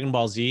 sometimes Dragon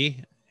Ball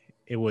Z,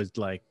 it was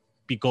like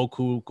be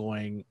Goku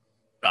going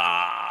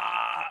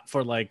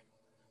for like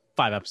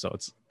 5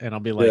 episodes, and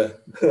I'll be like,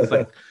 yeah.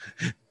 Like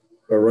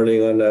or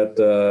running on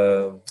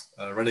that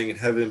running in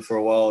heaven for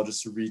a while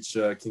just to reach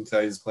King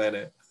Kai's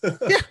planet.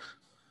 Yeah.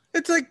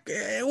 It's like,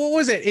 what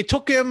was it? It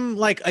took him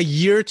like a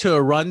year to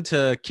run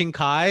to King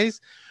Kai's,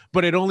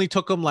 but it only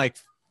took him like,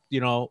 you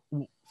know,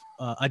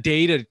 a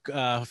day to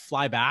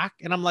fly back.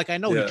 And I'm like, I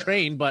know he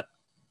trained, but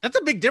that's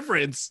a big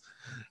difference,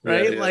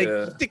 right?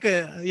 You take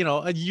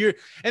a year,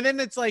 and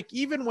then it's like,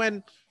 even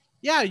when,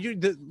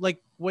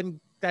 like when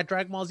that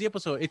Dragon Ball Z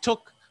episode, it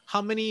took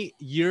how many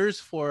years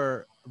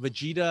for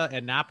Vegeta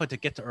and Nappa to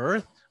get to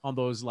Earth on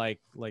those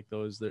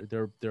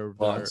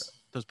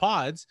those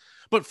pods,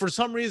 but for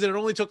some reason it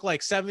only took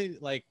like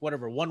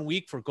 1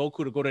 week for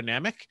Goku to go to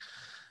Namek.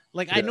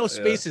 like I know Yeah,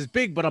 space is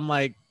big, but I'm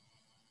like,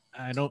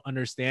 I don't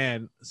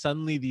understand.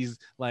 Suddenly these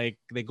like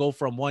they go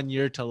from 1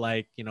 year to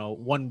like, you know,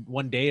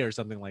 one day or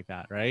something like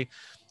that, right?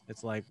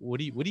 It's like, what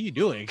are you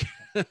doing?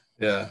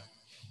 yeah.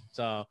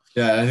 So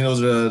Yeah, I think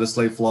those are the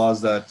slight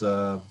flaws that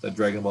that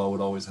Dragon Ball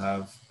would always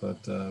have,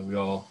 but we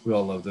all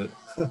loved it.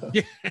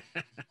 yeah,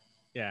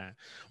 yeah.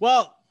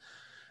 Well,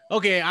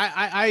 okay,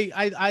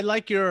 I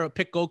like your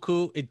pick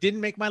Goku. It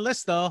didn't make my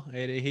list though.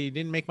 He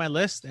didn't make my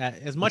list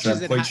as Which much I'm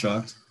as quite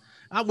shocked.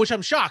 which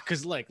I'm shocked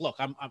because like, look,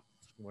 I'm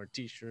wear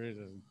t-shirts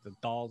and the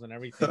dolls and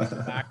everything in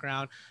the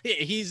background.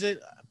 He's a,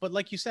 but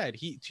like you said,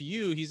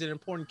 he's an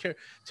important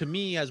character. To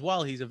me as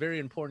well, he's a very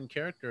important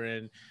character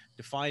in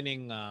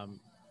defining,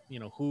 you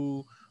know,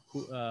 who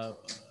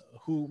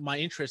my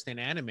interest in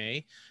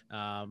anime,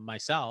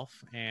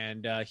 myself,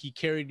 and he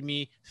carried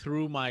me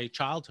through my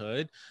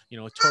childhood. You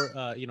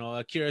know, you know,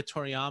 Akira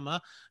Toriyama.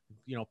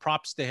 You know,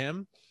 props to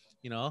him.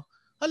 You know,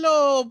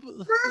 hello,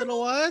 little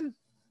one.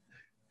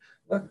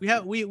 We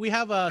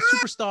have a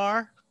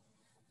superstar.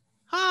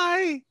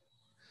 Hi.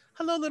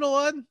 Hello, little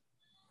one.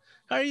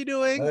 How are you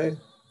doing? Hi.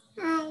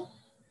 Hi.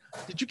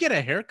 Did you get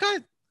a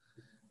haircut?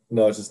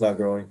 No, it's just not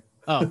growing.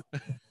 Oh,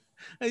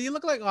 you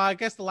look like, oh, I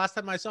guess the last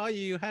time I saw you,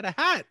 you had a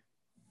hat.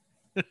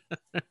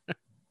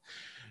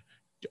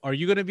 Are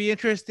you going to be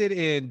interested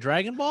in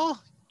Dragon Ball?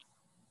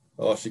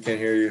 Oh, she can't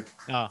hear you.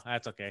 Oh,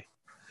 that's okay.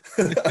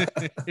 You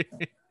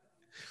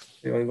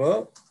want to go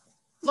out?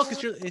 Look,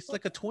 it's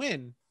like a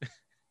twin.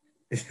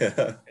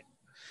 Yeah.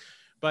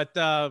 But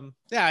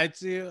yeah,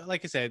 it's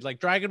like I said, like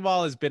Dragon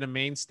Ball has been a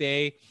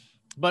mainstay.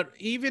 But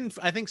even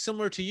I think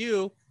similar to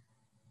you,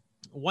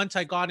 once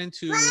I got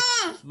into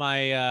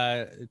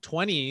my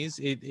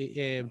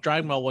 20s,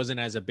 Dragon Ball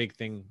wasn't as a big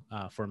thing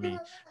for me.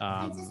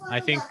 I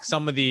think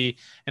some of the,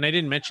 and I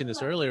didn't mention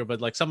this earlier, but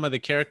like some of the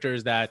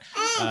characters that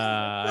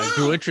I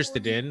grew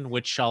interested in,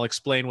 which I'll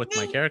explain with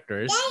my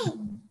characters.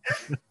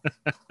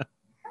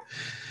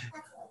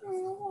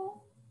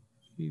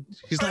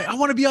 He's like, I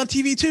want to be on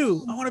TV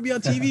too. I want to be on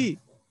TV.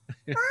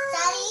 Daddy,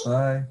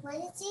 Hi. what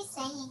is he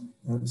saying?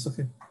 Oh, it's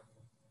okay.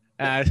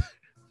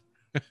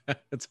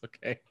 It's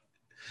okay.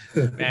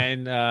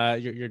 And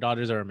your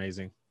daughters are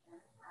amazing.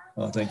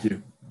 Oh, thank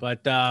you.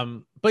 But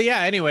yeah,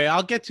 anyway,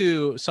 I'll get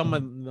to some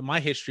of my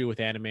history with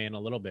anime in a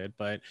little bit,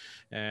 but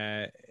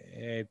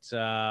it's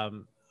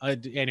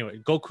anyway,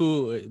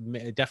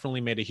 Goku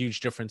definitely made a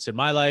huge difference in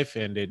my life,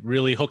 and it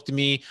really hooked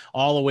me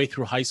all the way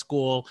through high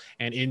school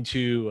and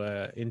into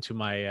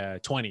my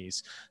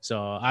 20s.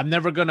 So I'm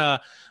never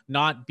gonna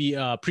not be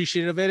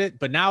appreciative of it.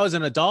 But now as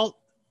an adult,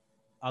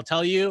 I'll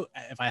tell you,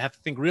 if I have to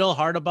think real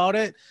hard about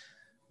it,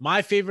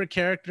 my favorite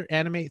character,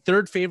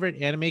 third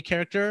favorite anime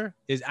character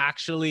is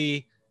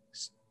actually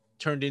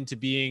turned into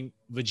being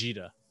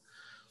Vegeta.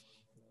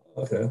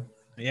 Okay.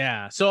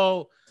 Yeah.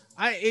 So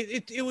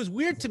it was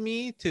weird to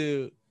me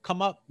to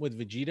come up with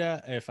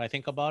Vegeta if I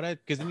think about it,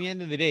 because in the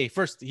end of the day,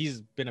 first,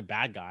 he's been a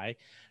bad guy.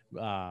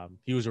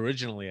 He was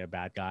originally a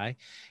bad guy,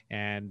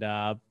 and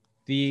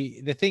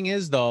the thing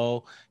is,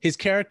 though, his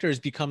character has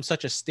become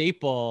such a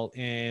staple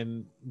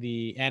in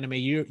the anime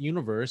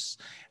universe,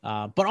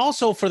 but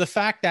also for the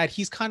fact that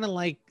he's kind of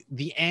like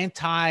the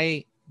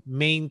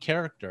anti-main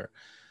character.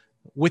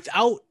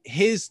 Without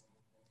his,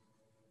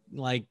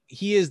 like,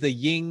 he is the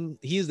yin,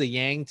 he is the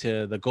yang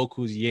to the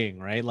Goku's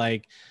yin, right?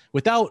 Like,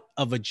 without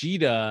a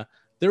Vegeta,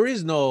 there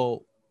is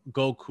no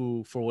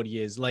Goku for what he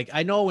is. Like,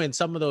 I know in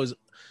some of those,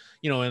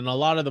 you know, in a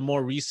lot of the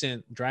more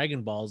recent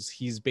Dragon Balls,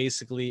 he's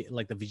basically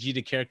like the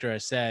Vegeta character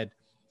has said,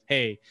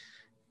 hey,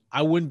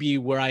 I wouldn't be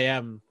where I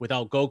am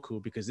without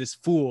Goku because this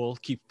fool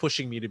keeps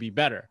pushing me to be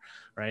better,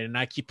 right? And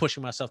I keep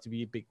pushing myself to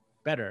be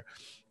better.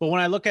 But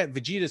when I look at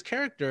Vegeta's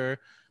character,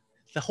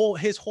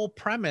 his whole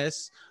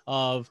premise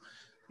of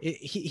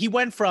he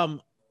went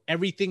from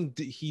everything,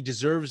 he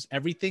deserves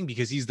everything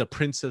because he's the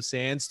Prince of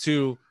Saiyans,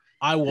 to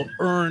I will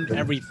earn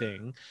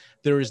everything.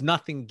 There is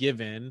nothing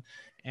given.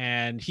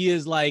 And he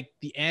is like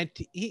the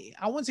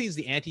I wouldn't say he's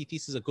the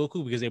antithesis of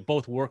Goku because they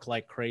both work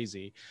like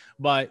crazy,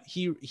 but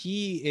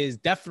he is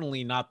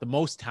definitely not the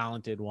most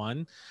talented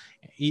one.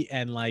 He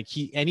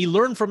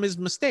learned from his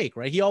mistake,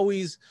 right?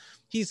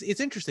 It's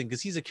interesting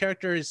because he's a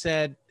character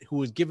who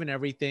was given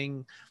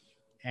everything,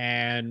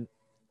 and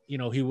you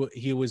know,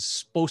 he was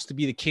supposed to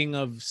be the king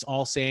of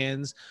all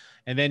Saiyans,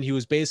 and then he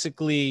was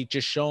basically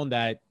just shown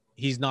that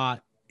he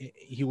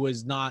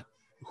was not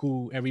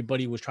who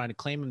everybody was trying to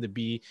claim him to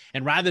be.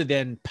 And rather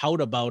than pout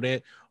about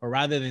it, or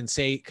rather than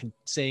saying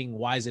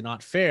why is it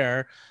not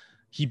fair,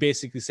 he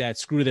basically said,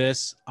 screw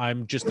this,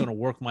 I'm just going to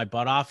work my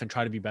butt off and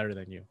try to be better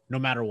than you no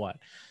matter what.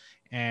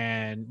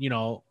 And you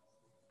know,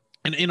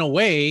 and in a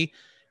way,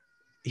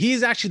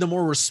 he's actually the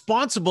more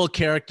responsible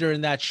character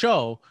in that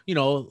show. You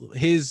know,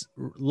 his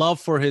love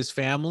for his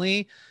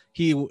family,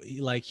 he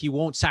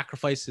won't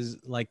sacrifice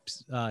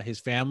his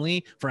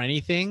family for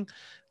anything.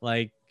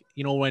 Like,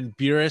 you know, when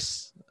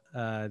Beerus,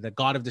 the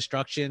god of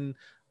destruction,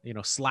 you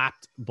know,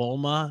 slapped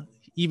Bulma,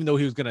 even though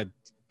he was gonna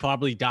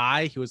probably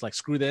die, he was like,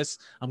 screw this,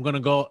 I'm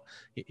gonna go.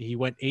 He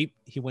went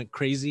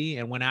crazy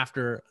and went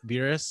after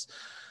Beerus.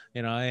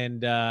 you know,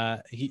 and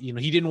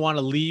he didn't want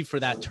to leave for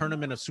that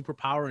tournament of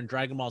superpower in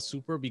Dragon Ball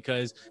Super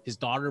because his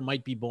daughter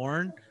might be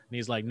born, and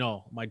he's like,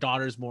 no, my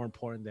daughter's more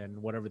important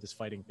than whatever this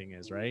fighting thing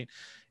is, right?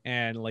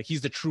 And like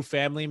he's the true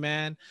family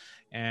man,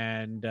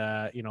 and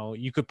you know,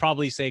 you could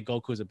probably say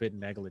Goku's a bit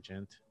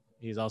negligent.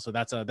 He's also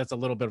that's a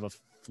little bit of a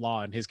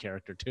flaw in his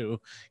character too.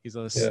 He's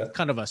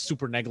kind of a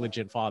super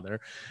negligent father,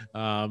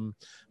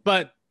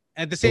 but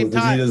at the same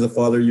time, Vegeta's the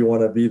father you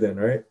want to be, then,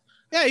 right?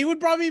 Yeah, he would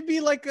probably be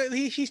like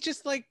he's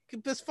just like,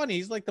 that's funny.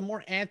 He's like the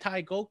more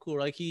anti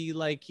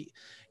Goku.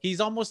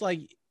 He's almost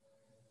like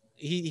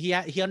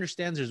he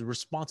understands there's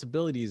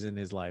responsibilities in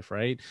his life,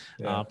 right?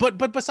 Yeah.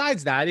 But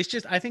besides that, it's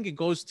just, I think it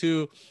goes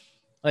to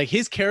like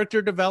his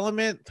character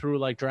development through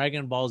like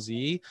Dragon Ball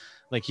Z.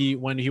 Like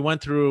when he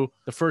went through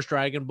the first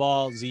Dragon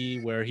Ball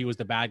Z where he was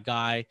the bad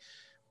guy,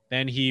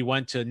 then he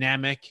went to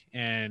Namek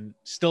and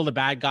still the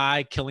bad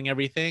guy, killing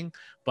everything,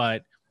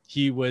 but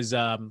he was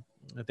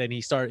then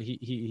he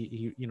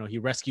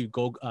rescued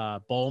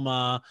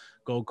Bulma,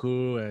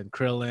 Goku, and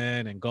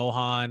Krillin and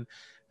Gohan,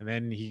 and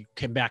then he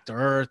came back to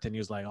Earth and he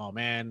was like, oh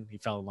man, he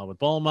fell in love with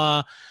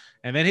Bulma,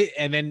 and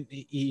then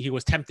he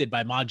was tempted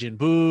by Majin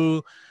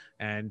Buu,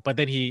 but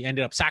then he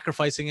ended up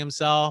sacrificing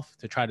himself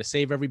to try to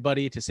save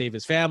everybody, to save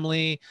his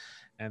family,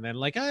 and then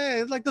like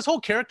this whole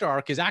character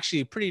arc is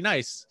actually pretty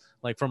nice,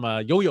 like from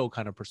a yo-yo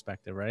kind of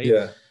perspective, right?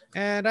 Yeah.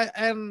 And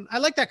I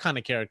like that kind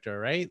of character,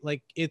 right?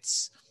 Like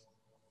it's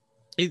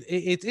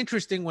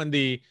interesting when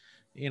the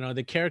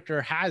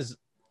character has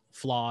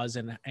flaws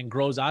and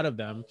grows out of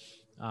them,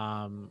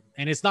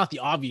 and it's not the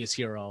obvious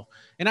hero.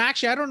 And I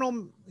don't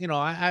know,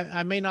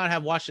 I may not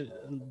have watched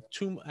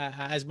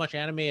as much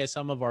anime as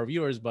some of our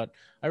viewers, but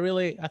I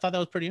thought that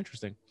was pretty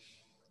interesting.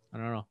 I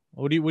don't know,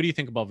 what do you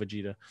think about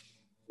Vegeta?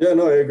 Yeah,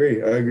 no, I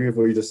agree with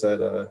what you just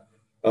said.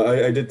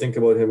 I did think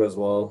about him as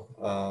well,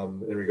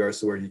 in regards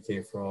to where he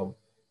came from,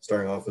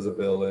 starting off as a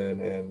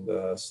villain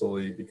and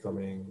slowly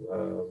becoming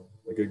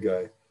a good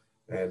guy.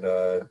 And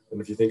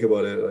if you think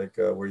about it, like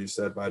where you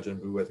said Majin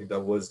Buu, I think that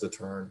was the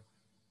turn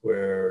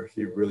where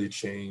he really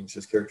changed.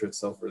 His character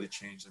itself really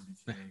changed and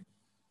became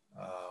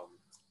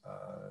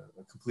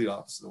a complete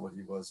opposite of what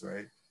he was,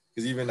 right?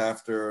 Because even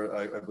after,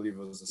 I believe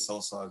it was the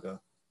Cell Saga,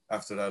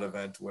 after that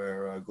event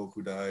where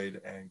Goku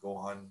died and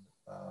Gohan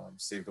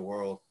saved the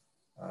world,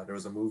 there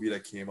was a movie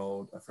that came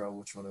out. I forgot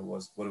which one it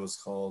was, what it was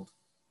called.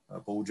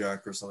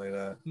 BoJack or something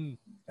like that,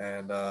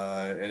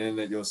 and in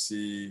it you'll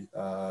see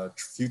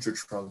future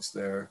Trunks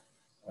there,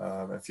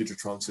 and future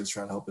Trunks is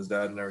trying to help his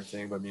dad and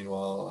everything, but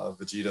meanwhile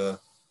Vegeta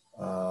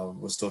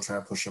was still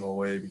trying to push him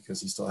away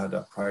because he still had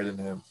that pride in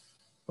him.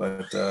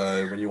 But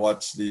when you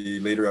watch the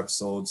later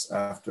episodes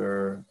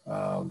after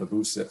the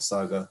Buu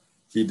saga,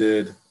 he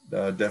did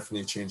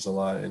definitely change a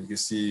lot, and you can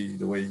see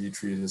the way he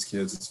treated his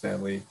kids, his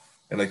family,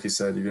 and like you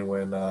said, even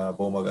when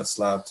Bulma got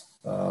slapped,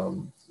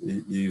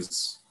 he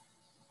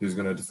was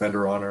going to defend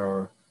her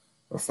honor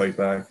or fight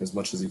back as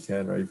much as he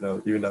can, right?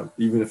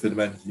 Even if it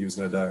meant he was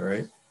going to die,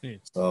 right? Yeah.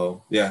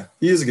 So yeah,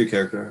 he is a good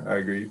character. I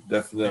agree,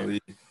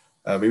 definitely.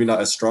 Maybe not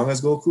as strong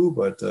as Goku,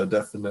 but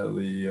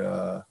definitely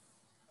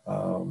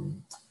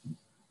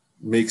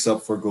makes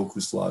up for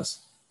Goku's flaws.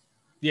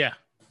 Yeah,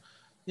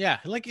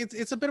 like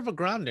it's a bit of a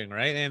grounding,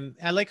 right? And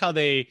I like how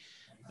they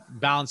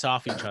balance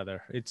off each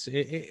other.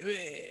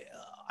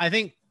 I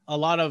think a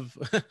lot of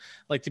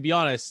like, to be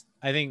honest,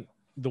 I think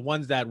the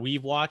ones that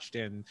we've watched,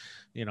 and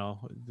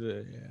I'll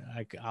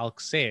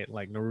say it,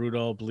 like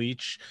Naruto,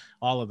 Bleach,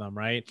 all of them,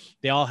 right?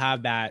 They all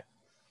have that,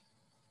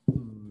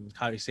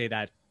 how do you say,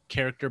 that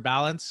character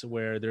balance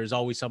where there's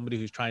always somebody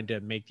who's trying to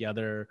make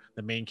the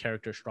main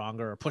character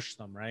stronger or push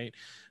them, right?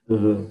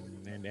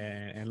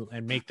 And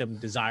make them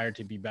desire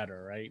to be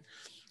better, right?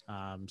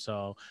 I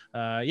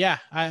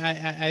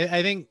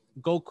think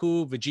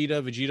Goku,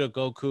 Vegeta,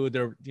 Goku,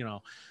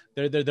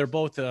 they're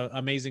both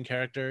amazing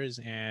characters,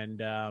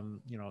 and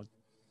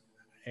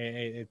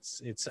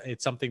it's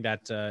something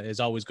that is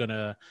always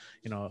gonna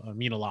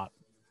mean a lot.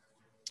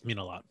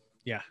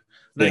 Yeah.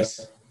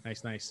 Nice.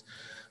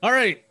 All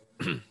right.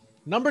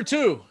 Number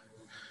 2.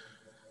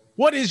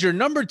 What is your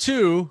number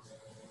 2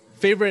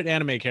 favorite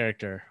anime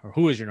character, or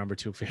who is your number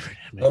 2 favorite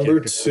anime character?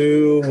 Number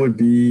 2 would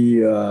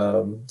be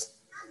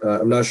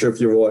I'm not sure if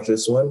you ever watched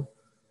this one.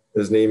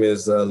 His name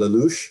is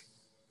Lelouch.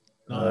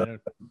 And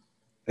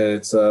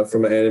it's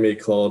from an anime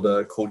called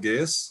Code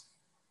Geass.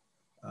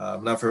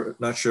 I'm not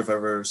sure if I've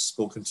ever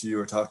spoken to you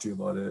or talked to you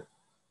about it,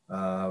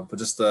 but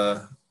just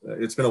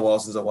it's been a while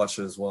since I watched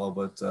it as well.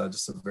 But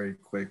just a very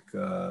quick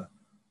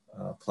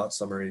plot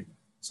summary.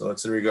 So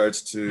it's in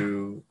regards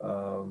to,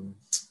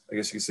 I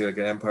guess you could say, like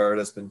an empire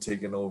that's been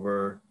taken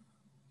over,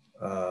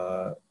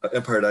 an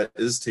empire that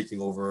is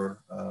taking over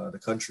the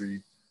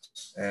country,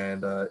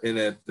 and in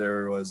it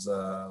there was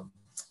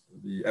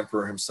the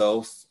emperor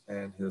himself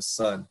and his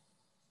son,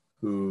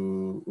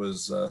 who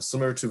was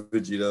similar to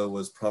Vegeta,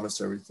 was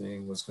promised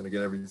everything, was going to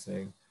get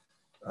everything.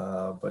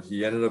 But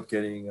he ended up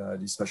getting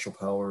these special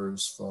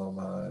powers from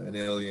an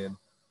alien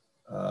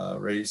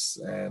race.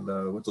 And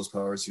with those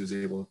powers, he was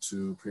able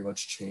to pretty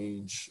much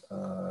change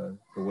the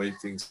way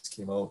things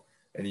came out.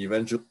 and he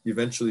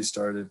eventually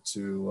started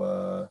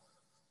to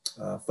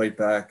fight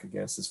back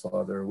against his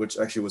father, which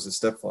actually was his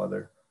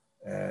stepfather,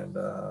 and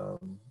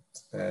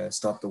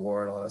stop the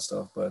war and all that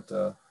stuff. But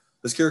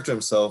this character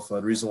himself,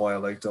 the reason why I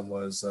liked him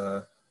was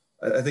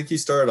I think he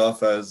started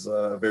off as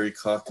a very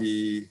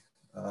cocky,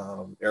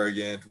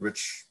 arrogant,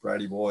 rich,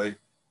 bratty boy,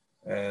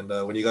 and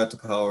when he got to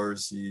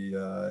powers, he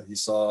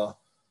saw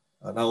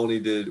not only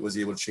was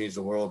he able to change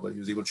the world, but he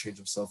was able to change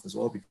himself as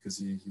well, because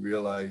he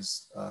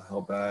realized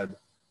how bad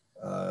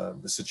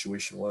the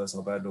situation was,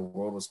 how bad the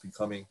world was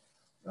becoming,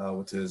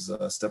 with his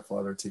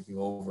stepfather taking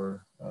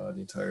over the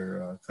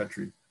entire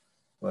country.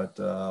 But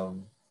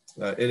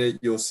in it,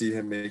 you'll see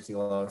him making a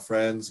lot of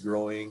friends,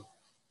 growing,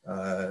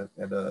 and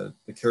the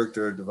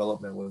character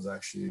development was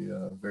actually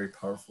very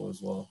powerful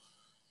as well.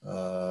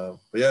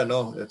 But yeah,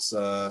 no, it's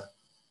I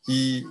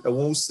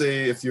won't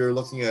say, if you're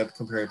looking at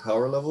comparing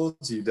power levels,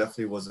 he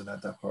definitely wasn't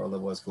at that power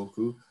level as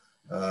Goku.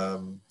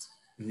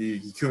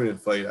 He couldn't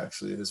fight,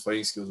 actually. His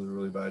fighting skills were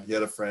really bad. He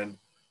had a friend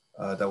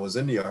that was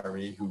in the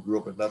army who grew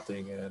up with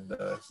nothing, and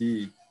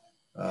he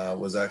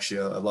was actually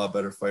a lot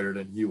better fighter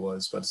than he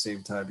was. But at the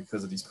same time,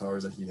 because of these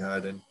powers that he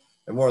had, and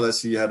more or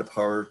less he had the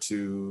power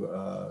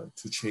to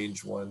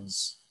change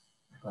one's,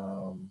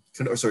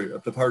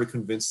 the power to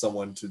convince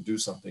someone to do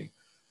something.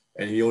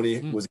 And he only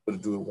was able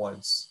to do it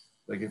once.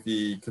 Like if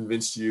he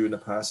convinced you in the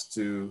past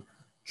to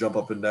jump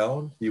up and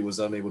down, he was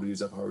unable to use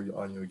that power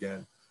on you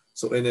again.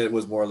 So in it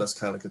was more or less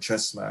kind of like a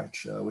chess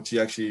match, which he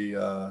actually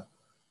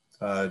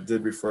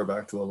did refer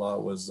back to a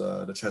lot, was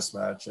the chess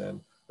match. And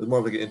it was more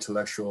of like an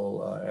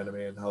intellectual anime,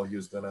 and how he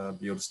was going to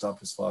be able to stop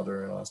his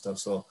father and all that stuff.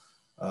 So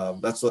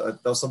that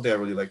was something I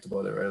really liked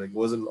about it, right? Like it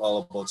wasn't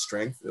all about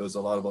strength. It was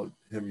a lot about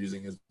him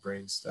using his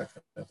brains, that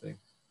kind of thing.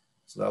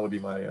 So that would be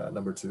my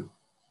number 2.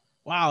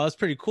 Wow, that's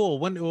pretty cool.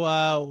 When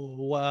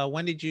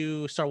did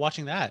you start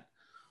watching that?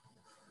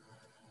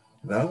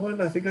 That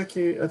one, I think I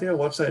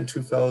watched that in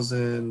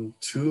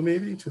 2002,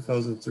 maybe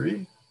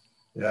 2003.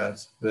 Yeah,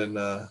 it's been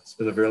a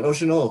very,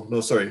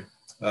 2009.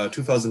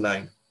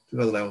 2009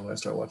 was when I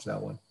started watching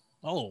that one.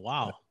 Oh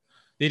wow.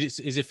 Is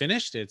it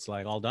finished? It's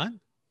like all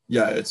done?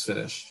 Yeah, it's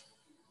finished.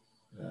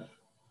 Yeah.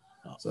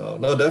 So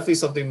no, definitely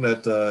something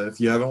that if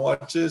you haven't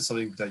watched it,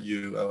 something that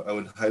I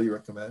would highly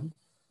recommend.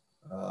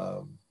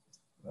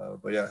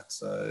 But yeah,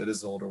 it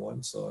is an older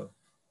one, so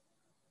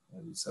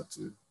you just have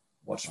to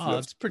watch. Oh,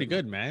 that's pretty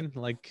good, man.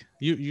 Like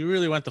you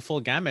really went the full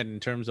gamut in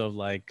terms of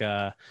like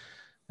style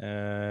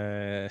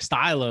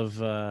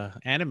of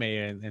anime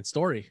and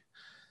story.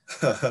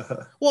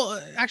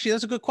 Well, actually,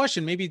 that's a good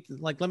question. Maybe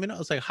like let me know.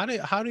 It's like how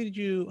do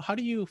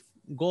you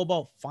go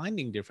about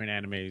finding different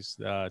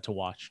animes to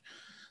watch?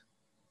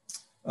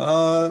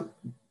 I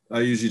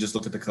usually just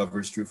look at the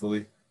covers,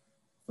 truthfully.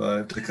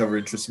 If the cover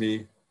interests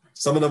me.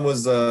 Some of them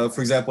was,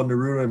 for example,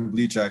 Naruto and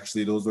Bleach.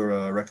 Actually, those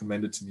were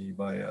recommended to me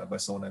by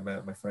someone I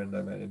met, my friend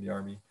I met in the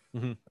army.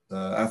 Mm-hmm.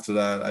 After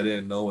that, I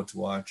didn't know what to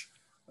watch,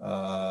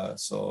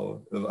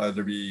 so it'll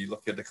either be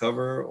looking at the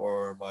cover,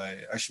 or my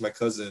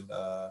cousin.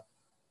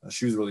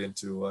 She was really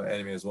into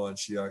anime as well, and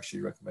she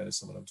actually recommended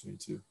some of them to me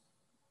too.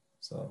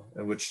 So,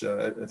 and which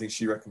I think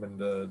she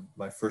recommended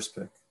my first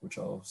pick, which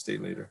I'll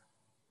state later.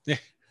 Yeah.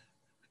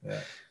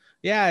 Yeah.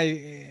 Yeah,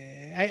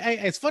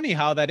 it's funny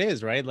how that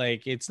is, right?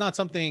 Like it's not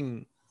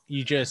something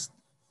you just,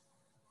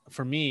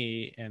 for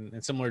me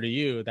and similar to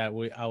you, that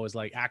I was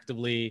like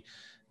actively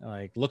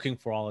like looking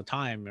for all the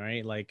time,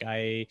 right? Like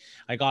I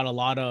got a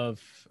lot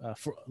of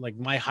like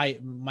my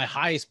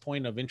highest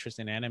point of interest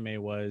in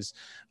anime was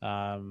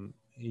in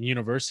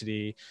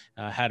university.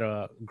 Had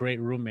a great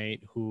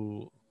roommate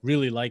who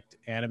really liked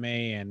anime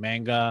and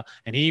manga,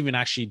 and he even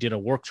actually did a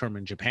work term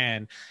in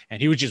Japan,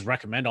 and he would just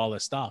recommend all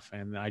this stuff,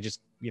 and I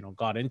just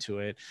got into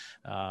it.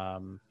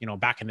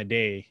 Back in the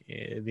day,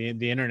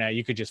 the internet,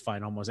 you could just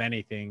find almost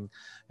anything,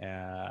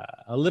 a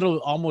little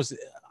almost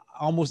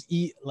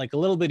like a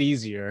little bit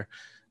easier,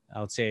 I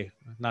would say,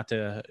 not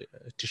to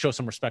show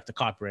some respect to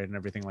copyright and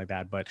everything like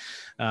that. But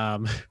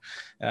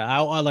I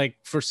like,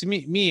 for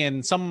me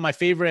and some of my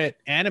favorite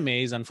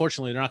animes,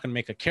 unfortunately, they're not going to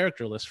make a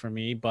character list for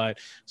me, but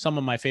some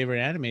of my favorite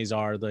animes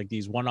are like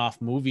these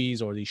one-off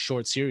movies or these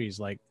short series.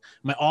 Like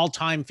my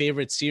all-time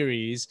favorite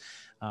series,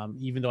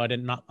 even though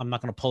I'm not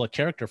going to pull a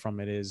character from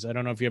it, is, I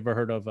don't know if you ever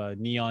heard of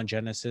Neon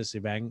Genesis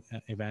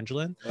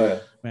Evangelion.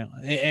 Oh, yeah.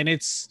 And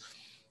it's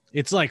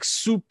like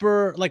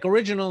super, like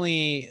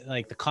originally,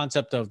 like the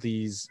concept of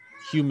these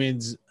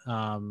humans,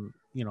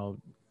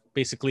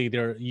 basically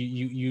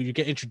you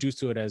get introduced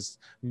to it as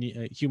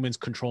humans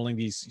controlling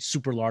these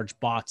super large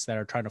bots that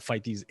are trying to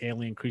fight these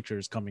alien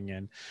creatures coming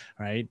in,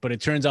 right? But it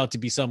turns out to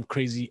be some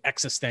crazy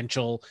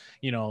existential,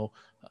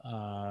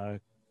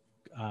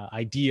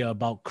 idea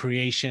about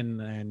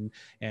creation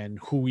and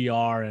who we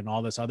are and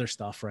all this other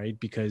stuff, right?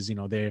 Because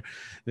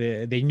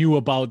they knew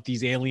about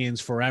these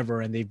aliens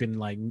forever, and they've been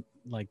like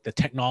the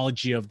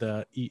technology of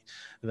the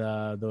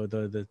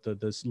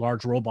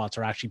large robots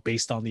are actually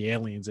based on the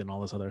aliens and all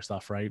this other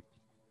stuff, right?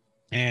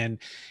 And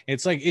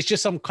it's like it's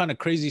just some kind of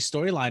crazy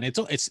storyline.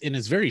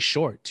 It's very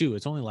short too.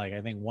 It's only like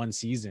I think one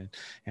season,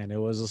 and it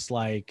was just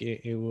like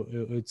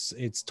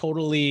it's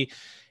totally.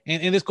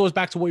 And this goes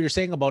back to what you're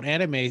saying about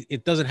anime.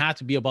 It doesn't have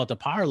to be about the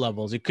power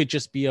levels. It could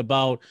just be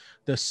about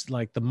this,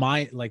 like the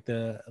mind, like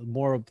the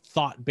more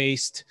thought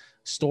based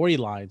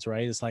storylines,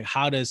 right? It's like,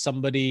 how does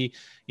somebody,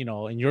 you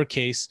know, in your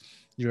case,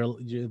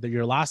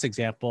 your last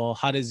example,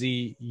 how does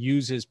he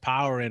use his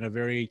power in a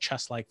very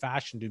chess-like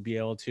fashion to be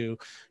able to,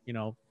 you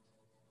know,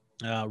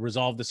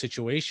 resolve the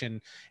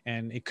situation?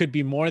 And it could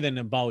be more than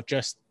about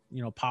just,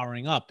 you know,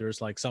 powering up.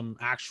 There's like some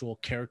actual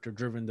character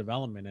driven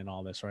development in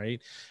all this,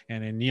 right?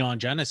 And in Neon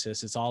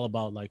Genesis, it's all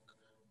about like,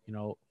 you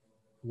know,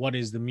 what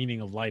is the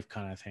meaning of life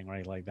kind of thing,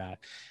 right? Like that.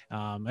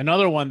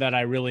 Another one that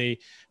I really,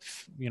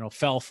 you know,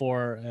 fell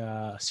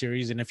for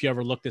series, and if you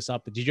ever look this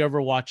up, did you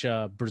ever watch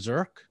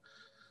Berserk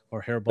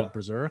or hear about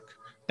Berserk?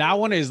 That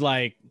one is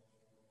like,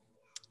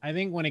 I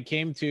think when it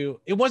came to,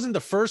 it wasn't the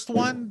first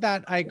one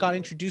that I got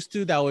introduced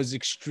to that was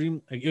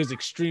extreme. It was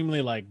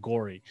extremely like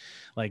gory,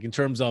 like in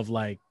terms of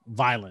like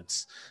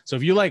violence. So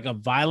if you like a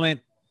violent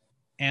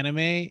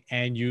anime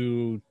and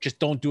you just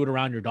don't do it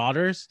around your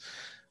daughters,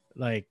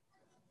 like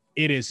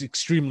it is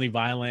extremely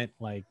violent.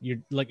 Like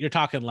you're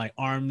talking like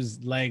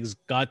arms, legs,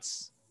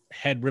 guts,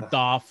 head ripped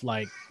off,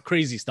 like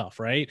crazy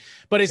stuff, right?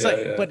 But it's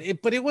but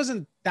it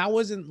wasn't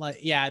like,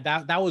 yeah,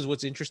 that was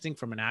what's interesting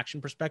from an action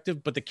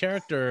perspective. But the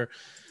character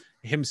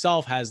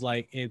himself has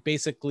like, it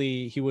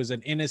basically, he was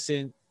an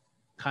innocent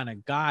kind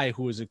of guy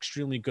who was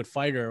extremely good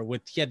fighter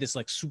he had this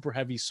like super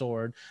heavy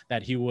sword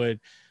that he would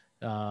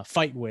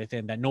fight with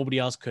and that nobody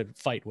else could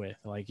fight with.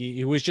 Like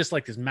he was just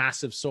like this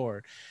massive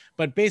sword.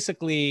 But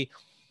basically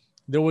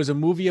there was a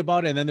movie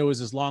about it, and then there was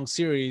this long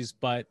series,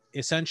 but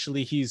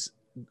essentially he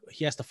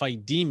has to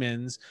fight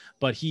demons,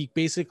 but he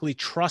basically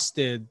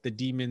trusted the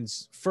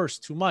demons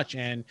first too much,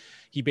 and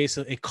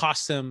it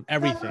cost him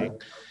everything.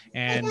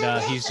 And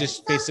he's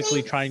just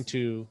basically trying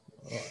to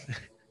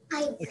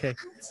okay.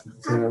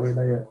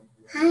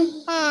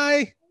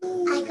 Hi.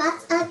 I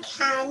got a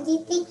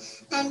candy thing,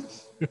 and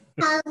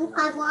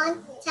I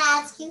want to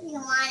ask you if you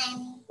want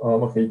any.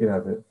 Okay, you can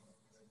have it.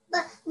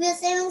 But we're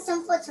saving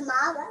some for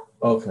tomorrow.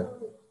 Okay.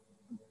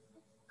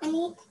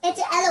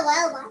 It's an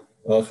LOL one.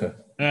 Okay.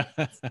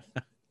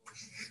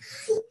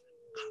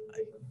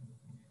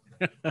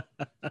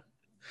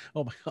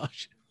 Oh my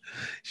gosh,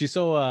 she's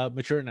so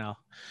mature now.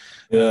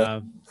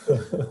 Yeah.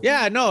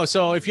 Yeah, no,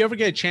 so if you ever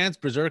get a chance,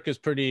 Berserk is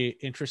pretty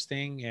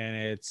interesting, and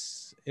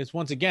it's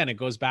once again, it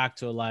goes back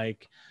to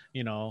like,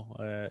 you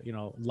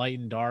know, light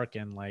and dark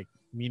and like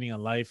meaning of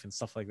life and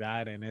stuff like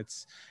that. And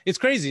it's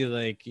crazy,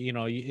 like, you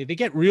know, they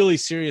get really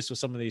serious with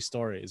some of these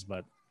stories.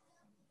 But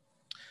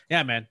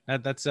yeah, man,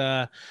 that's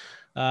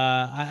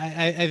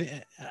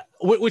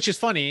which is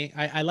funny.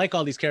 I like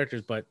all these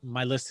characters, but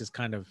my list is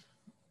kind of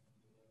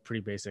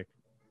pretty basic.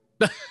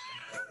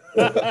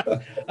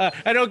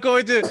 I don't go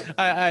into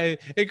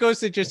it goes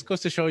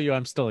to show you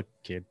I'm still a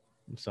kid.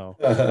 So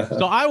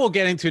I will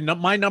get into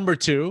my number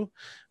two.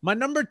 My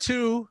number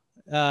two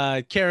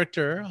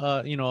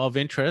character, you know, of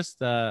interest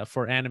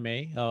for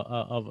anime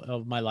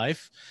of my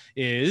life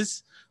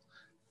is,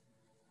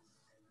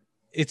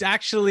 it's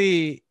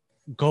actually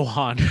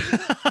Gohan.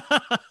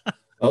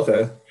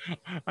 Okay.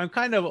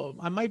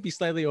 I might be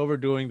slightly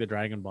overdoing the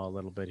Dragon Ball a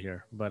little bit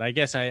here, but I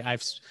guess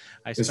Is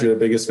you're the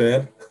biggest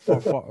fan?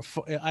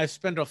 I've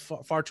spent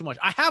far too much.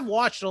 I have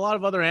watched a lot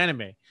of other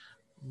anime.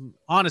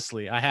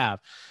 Honestly, I have.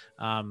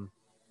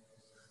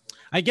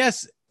 I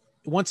guess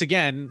once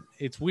again,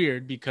 it's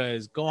weird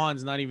because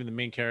Gohan's not even the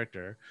main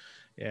character.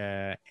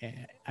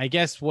 I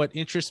guess what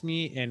interests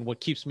me and what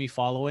keeps me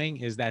following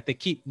is that they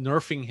keep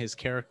nerfing his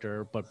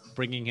character, but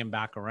bringing him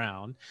back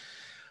around.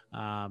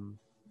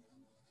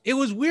 It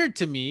was weird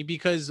to me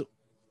because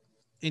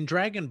in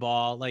Dragon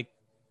Ball, like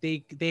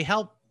they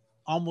help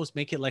almost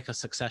make it like a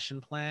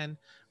succession plan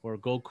where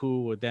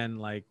Goku would then,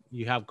 like,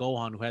 you have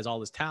Gohan who has all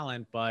this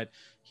talent, but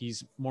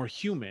he's more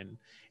human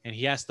and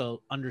he has to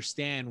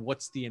understand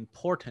what's the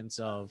importance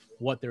of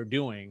what they're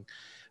doing,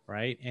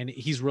 right? And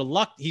he's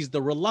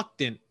the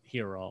reluctant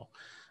hero,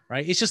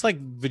 right? It's just like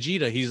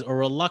Vegeta. He's a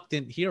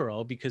reluctant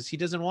hero because he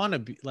doesn't want to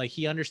be, like,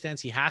 he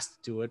understands he has to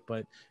do it,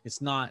 but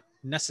it's not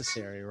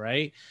necessary,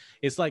 right?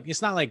 It's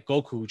not like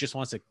Goku who just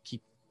wants to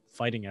keep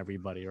fighting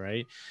everybody,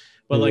 right?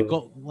 But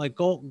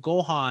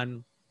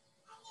Gohan,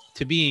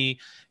 to me,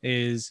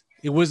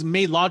 it was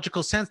made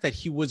logical sense that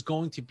he was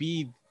going to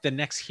be the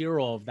next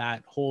hero of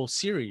that whole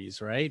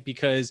series, right?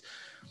 Because,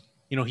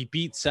 you know, he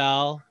beat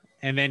Cell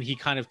and then he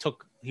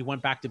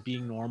went back to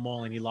being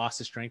normal and he lost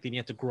his strength and he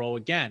had to grow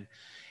again.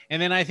 And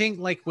then I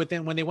think, like,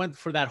 when they went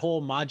for that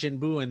whole Majin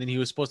Buu and then he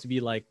was supposed to be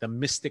like the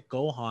mystic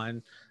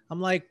Gohan, I'm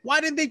like, why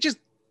didn't they just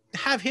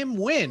have him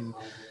win?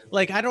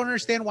 Like, I don't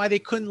understand why they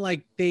couldn't,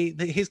 like,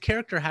 his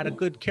character had a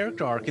good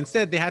character arc.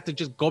 Instead, they had to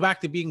just go back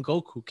to being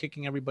Goku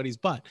kicking everybody's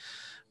butt,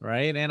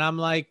 right? And I'm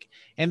like,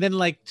 to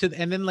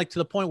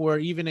the point where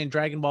even in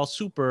Dragon Ball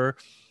Super,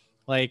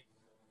 like,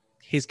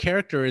 his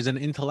character is an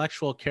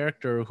intellectual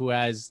character who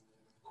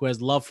who has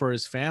love for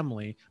his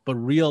family, but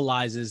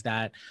realizes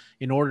that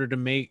in order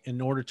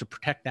to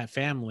protect that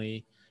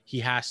family, he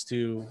has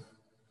to,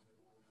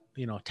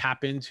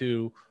 tap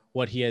into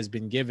what he has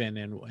been given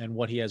and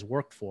what he has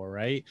worked for,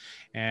 right?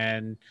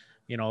 And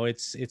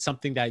it's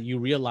something that you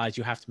realize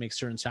you have to make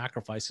certain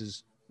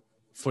sacrifices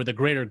for the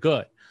greater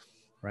good,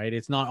 right?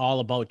 It's not all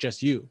about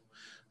just you.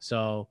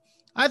 So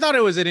I thought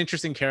it was an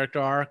interesting character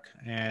arc,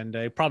 and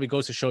it probably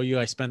goes to show you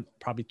I spent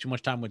probably too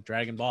much time with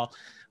Dragon Ball.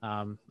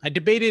 I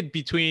debated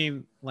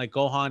between like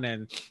Gohan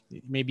and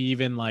maybe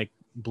even like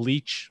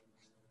Bleach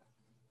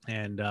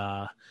and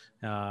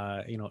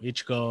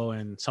Ichigo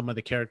and some of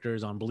the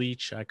characters on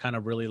Bleach I kind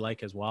of really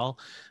like as well.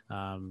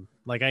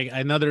 Like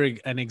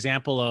an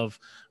example of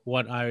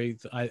what I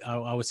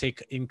would say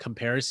in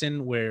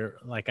comparison, where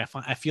like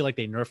I feel like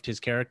they nerfed his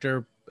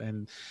character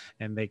and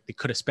they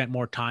could have spent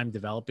more time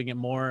developing it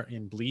more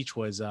in Bleach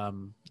was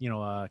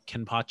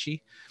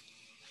Kenpachi,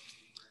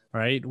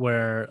 right?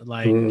 Where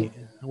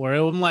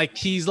I'm like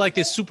he's like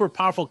this super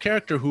powerful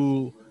character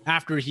who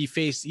after he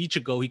faced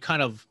Ichigo he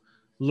kind of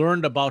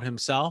learned about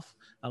himself,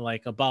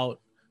 like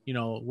about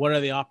what are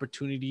the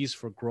opportunities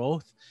for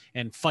growth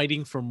and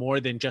fighting for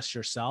more than just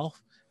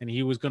yourself, and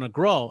he was going to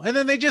grow, and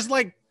then they just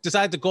like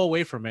decided to go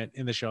away from it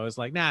in the show. It's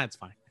like, nah, it's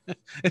fine.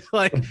 It's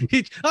like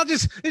they're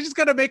just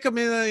gonna make him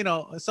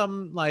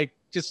some like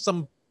just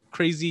some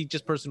crazy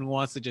just person who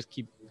wants to just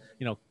keep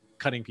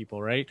cutting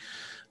people, right?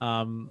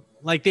 I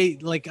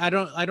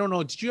don't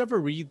know, did you ever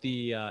read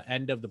the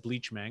end of the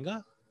Bleach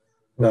manga?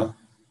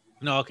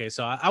 No, okay,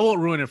 so I won't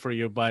ruin it for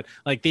you, but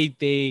like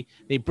they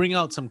bring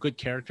out some good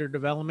character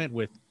development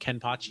with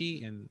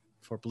Kenpachi and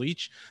for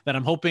Bleach that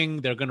I'm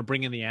hoping they're going to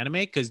bring in the anime.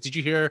 Because did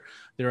you hear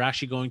they're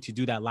actually going to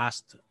do that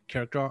last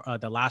character,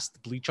 the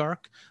last Bleach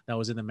arc that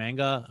was in the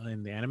manga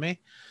in the anime?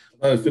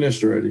 I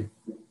finished already.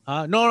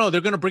 No,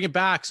 they're going to bring it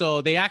back.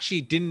 So they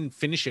actually didn't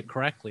finish it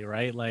correctly,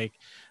 right? Like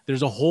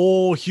there's a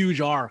whole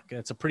huge arc.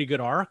 It's a pretty good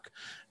arc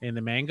in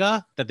the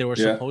manga that they were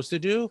supposed to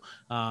do.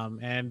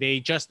 And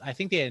I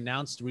think they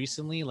announced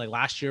recently, like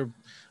last year,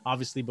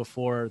 obviously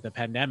before the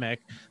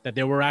pandemic, that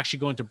they were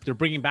actually they're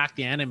bringing back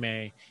the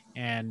anime,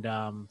 and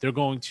they're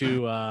going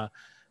to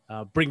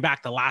bring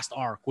back the last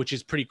arc, which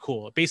is pretty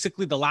cool.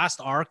 Basically, the last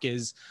arc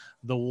is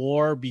the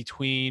war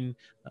between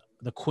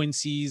the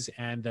Quincy's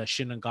and the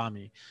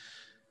Shinigami.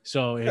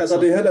 So I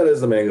thought they had that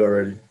as the manga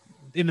already.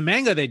 In the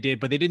manga they did,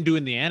 but they didn't do it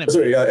in the anime.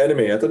 Sorry, yeah,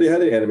 anime. I thought they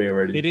had the anime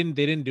already. They didn't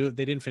do it.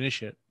 They didn't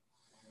finish it.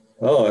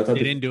 Oh, I thought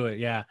they didn't do it.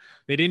 Yeah,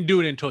 they didn't do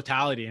it in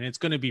totality, and it's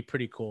going to be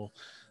pretty cool.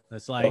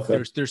 It's like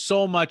there's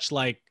so much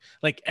like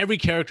every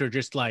character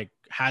just like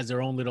has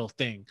their own little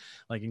thing,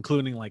 like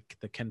including like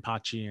the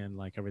Kenpachi and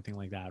like everything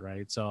like that,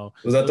 right? So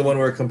was that the one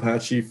where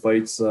Kenpachi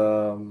fights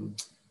the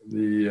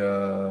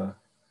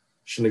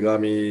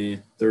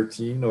Shinigami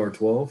 13 or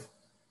 12?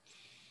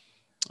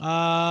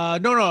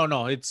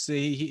 No. It's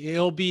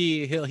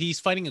he's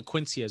fighting a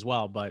Quincy as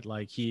well, but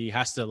like he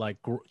has to like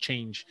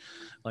change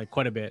like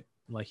quite a bit.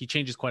 Like he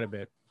changes quite a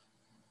bit.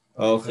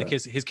 Oh, okay. Like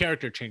his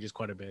character changes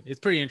quite a bit. It's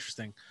pretty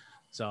interesting.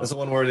 So that's the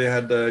one where they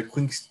had the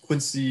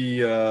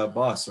Quincy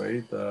boss,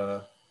 right?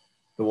 The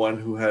one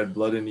who had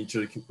blood in each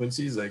of the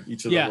Quincy's, like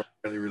each of them were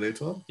really relate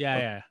to him.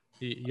 Yeah.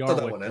 I thought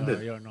that one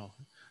ended.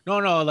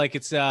 No, like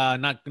it's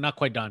not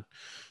quite done.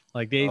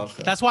 Like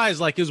that's why it's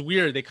like it was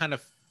weird. They kind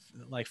of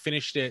like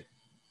finished it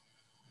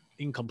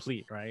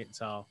incomplete, right?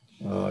 So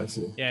I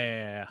see.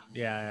 Yeah.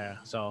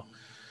 So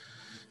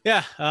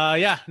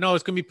no,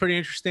 it's gonna be pretty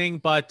interesting.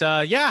 But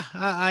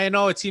I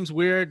know it seems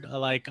weird.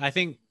 Like I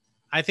think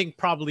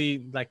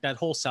probably like that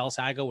whole Cell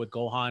saga with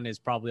Gohan is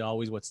probably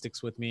always what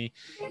sticks with me,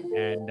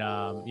 and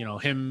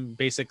him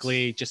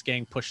basically just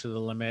getting pushed to the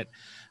limit,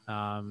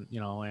 and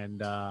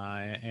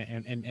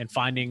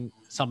finding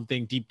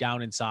something deep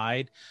down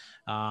inside.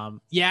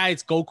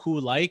 It's Goku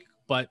like,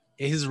 but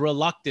his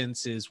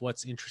reluctance is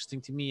what's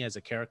interesting to me as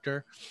a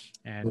character,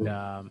 and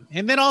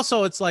then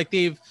also it's like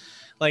they've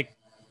like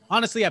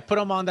honestly I put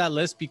him on that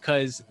list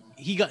because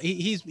he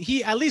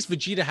at least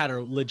Vegeta had a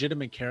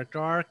legitimate character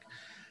arc.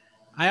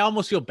 I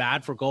almost feel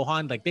bad for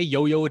Gohan. Like they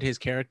yo-yoed his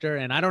character,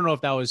 and I don't know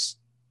if that was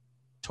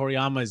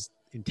Toriyama's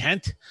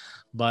intent,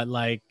 but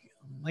like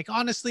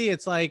honestly,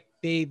 it's like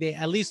they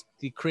at least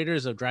the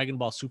creators of Dragon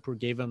Ball Super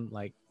gave him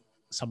like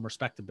some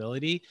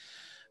respectability.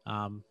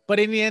 But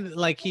in the end,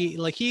 like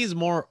he's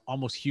more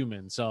almost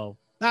human. So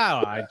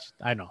I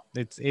know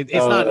it's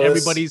not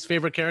everybody's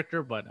favorite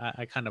character, but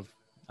I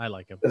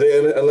like him.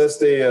 Unless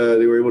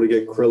they were able to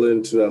get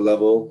Krillin to that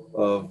level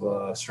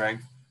of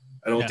strength.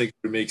 I don't think it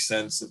would make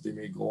sense if they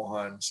made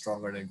Gohan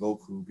stronger than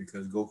Goku,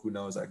 because Goku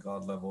now is at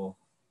God level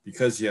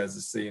because he has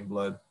the Saiyan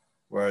blood,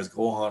 whereas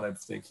Gohan, I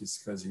think,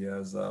 because he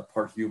has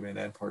part human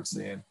and part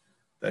Saiyan,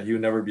 that he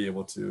would never be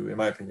able to, in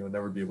my opinion, would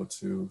never be able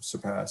to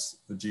surpass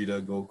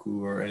Vegeta,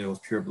 Goku, or any of those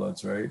pure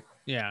bloods, right?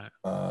 Yeah.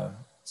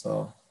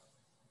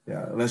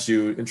 Unless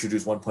you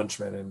introduce One Punch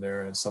Man in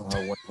there and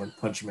somehow One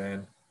Punch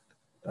Man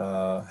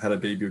had a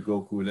baby with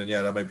Goku, then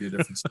that might be a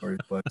different story.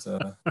 But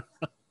I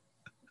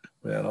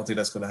don't think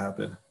that's going to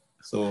happen.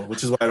 So,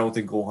 which is why I don't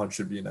think Gohan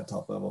should be in that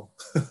top level.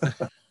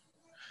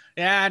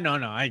 Yeah, no,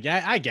 I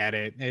get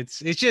it.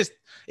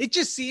 It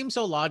just seems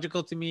so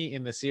logical to me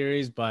in the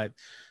series, but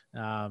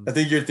I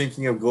think you're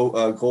thinking of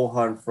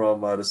Gohan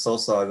from the Cell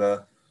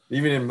Saga.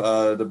 Even in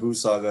the Buu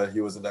Saga,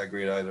 he wasn't that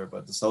great either.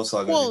 But the Cell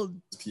Saga, he was well,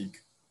 his peak.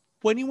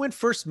 when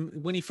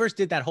he first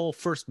did that whole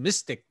first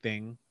mystic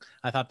thing,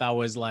 I thought that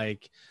was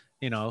like,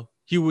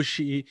 he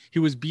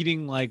was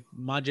beating like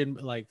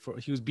Majin, like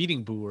he was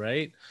beating Buu,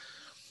 right?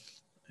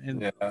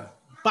 And Yeah.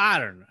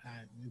 pattern.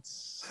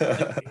 It's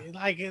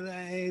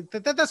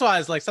that's why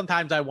it's like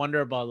sometimes I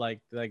wonder about like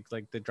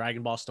the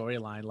Dragon Ball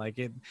storyline. Like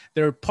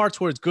there are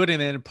parts where it's good,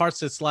 and then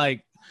parts it's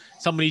like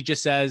somebody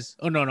just says,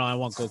 "Oh no, I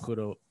want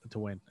Goku to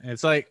win," and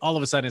it's like all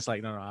of a sudden it's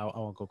like, "No, I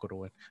want Goku to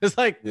win." It's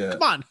like, Yeah.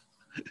 come on.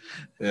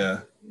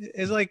 Yeah.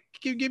 It's like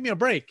give me a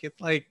break. It's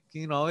like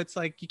it's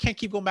like you can't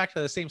keep going back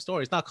to the same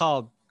story. It's not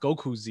called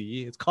Goku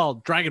Z. It's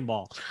called Dragon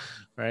Ball,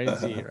 right?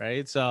 Z,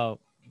 right? So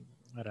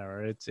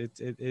whatever.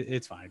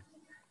 It's fine.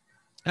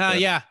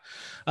 Yeah.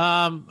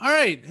 All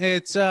right.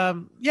 It's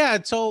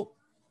yeah. So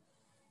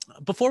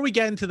before we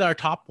get into our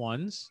top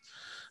ones,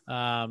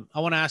 I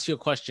want to ask you a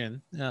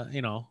question.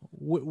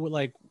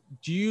 Like,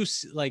 do you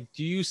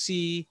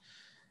see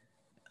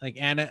like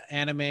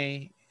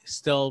anime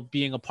still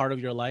being a part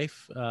of your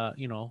life?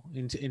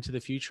 Into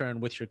the future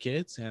and with your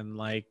kids, and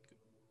like,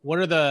 what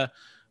are the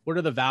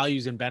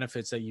values and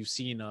benefits that you've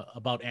seen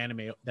about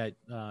anime that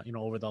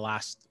over the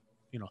last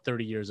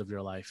 30 years of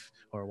your life,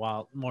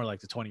 or more like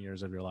the 20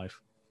 years of your life?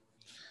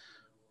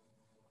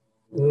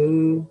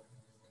 I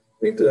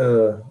think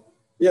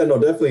yeah, no,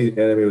 definitely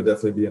anime would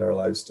definitely be in our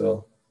lives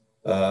still.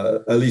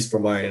 At least for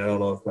mine. I don't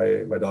know if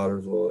my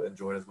daughters will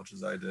enjoy it as much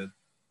as I did.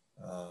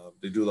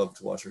 They do love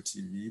to watch our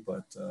TV,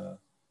 but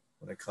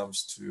when it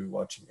comes to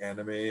watching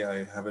anime,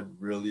 I haven't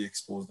really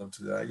exposed them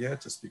to that yet,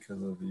 just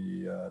because of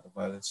the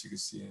violence you can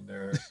see in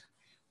there.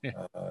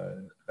 Yeah.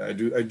 I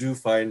do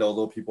find,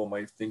 although people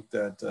might think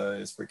that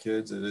it's for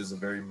kids, it is a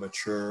very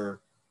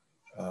mature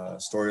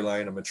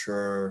storyline,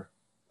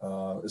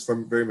 it's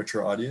from a very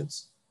mature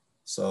audience.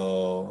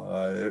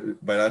 So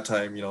by that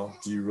time,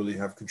 do you really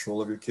have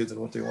control of your kids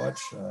and what they watch?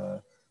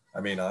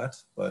 I may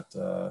not, but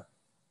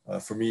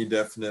for me,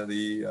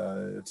 definitely,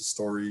 if the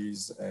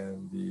stories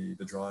and the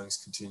drawings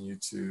continue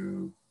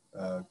to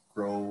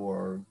grow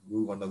or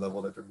move on the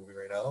level that they're moving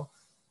right now,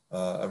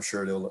 I'm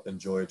sure they'll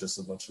enjoy it just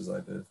as much as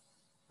I did,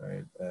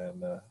 right?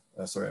 And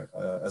as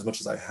much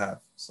as I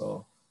have.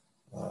 So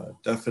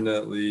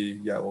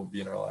definitely, yeah, it will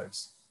be in our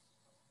lives.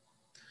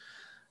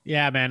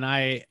 Yeah, man,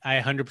 I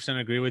 100%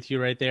 agree with you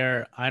right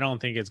there. I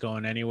don't think it's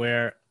going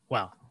anywhere.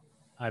 Well,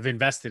 I've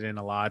invested in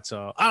a lot,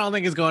 so I don't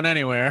think it's going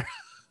anywhere.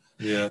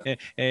 Yeah.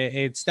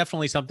 It's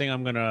definitely something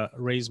I'm going to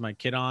raise my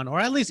kid on, or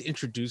at least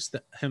introduce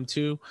him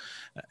to,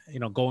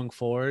 going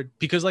forward.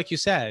 Because like you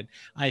said,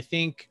 I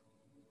think,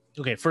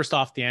 okay, first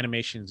off, the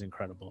animation is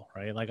incredible,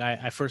 right? Like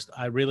I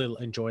really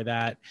enjoy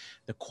that,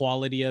 the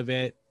quality of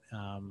it,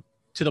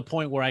 to the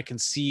point where I can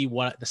see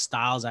what the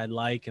styles I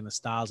like and the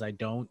styles I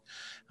don't.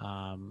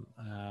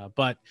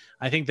 But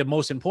I think the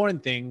most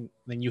important thing,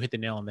 then you hit the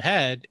nail on the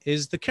head,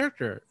 is the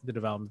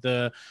development,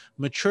 the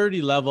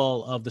maturity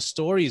level of the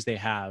stories they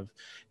have.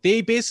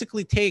 They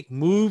basically take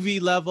movie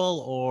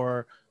level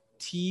or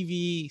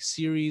TV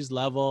series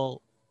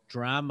level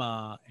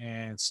drama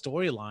and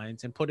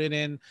storylines and put it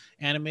in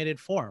animated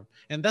form.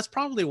 And that's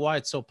probably why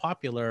it's so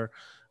popular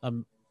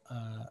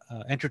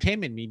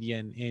entertainment media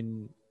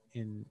in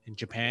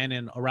Japan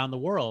and around the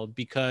world,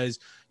 because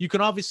you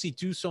can obviously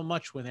do so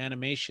much with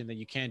animation that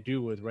you can't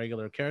do with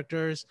regular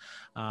characters.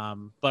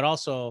 But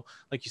also,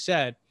 like you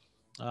said,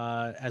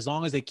 as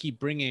long as they keep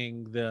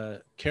bringing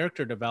the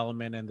character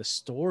development and the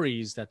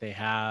stories that they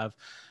have,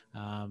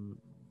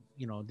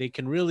 they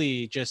can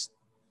really just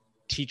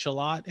teach a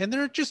lot, and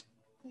they're just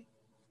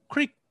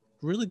create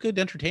really good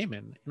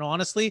entertainment.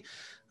 Honestly,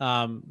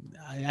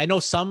 I know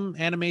some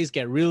animes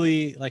get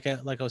really, like I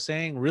was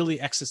saying,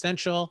 really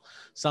existential.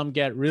 Some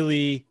get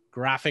really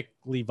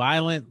graphically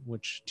violent,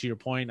 which, to your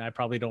point, I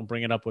probably don't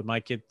bring it up with my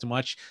kid too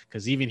much,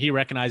 because even he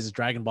recognizes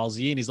Dragon Ball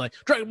Z and he's like,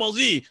 Dragon Ball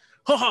Z,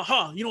 ha ha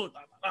ha,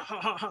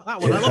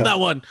 that one, I love that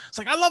one. It's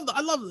like I love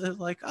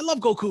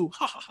Goku,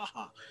 ha ha ha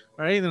ha.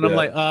 Right, and I'm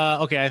like,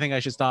 okay, I think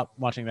I should stop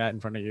watching that in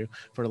front of you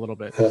for a little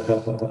bit.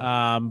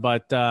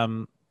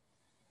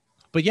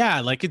 But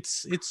yeah, like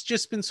it's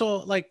just been so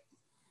like,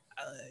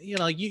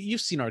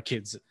 you've seen our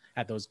kids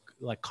at those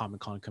like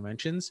Comic-Con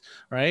conventions,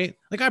 right?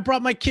 Like I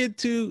brought my kid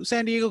to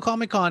San Diego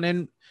Comic-Con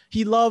and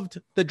he loved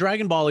the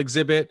Dragon Ball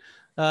exhibit.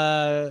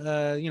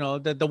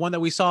 The one that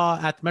we saw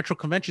at the Metro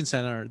Convention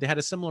Center. They had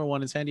a similar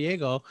one in San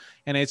Diego,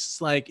 and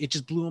it's like it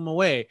just blew him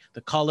away.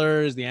 The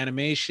colors, the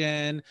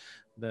animation,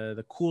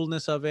 the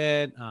coolness of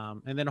it,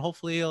 and then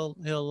hopefully he'll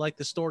like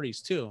the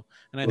stories too.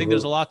 And I think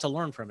there's a lot to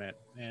learn from it.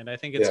 And I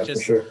think it's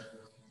just, for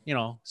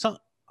sure. some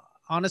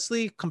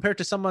honestly, compared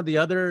to some of the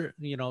other,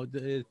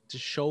 the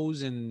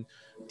shows and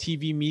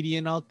TV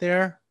medium out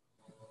there,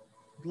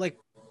 like,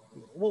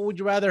 what would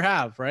you rather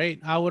have, right?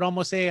 I would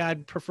almost say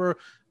I'd prefer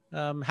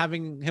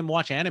having him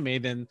watch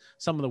anime than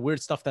some of the weird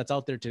stuff that's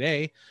out there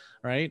today,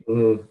 right?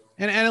 And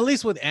at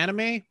least with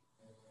anime,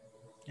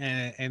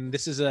 and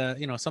this is a,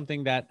 you know,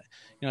 something that,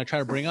 you know, I try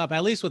to bring up,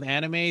 at least with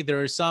anime,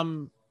 there is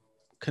some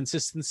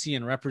consistency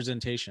and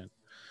representation,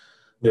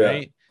 Yeah.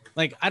 right?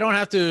 Like I don't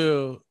have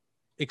to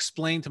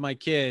explain to my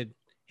kid,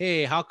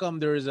 hey, how come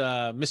there's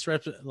a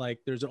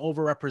there's an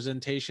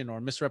overrepresentation or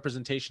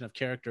misrepresentation of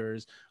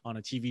characters on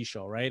a TV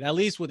show, right? At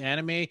least with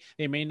anime,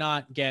 they may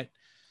not get,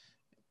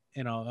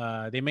 you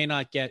know, they may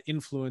not get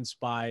influenced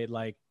by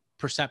like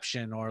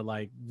perception or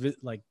like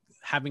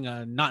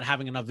not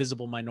having enough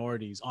visible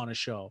minorities on a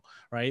show,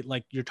 right?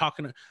 Like you're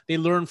talking, they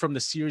learn from the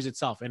series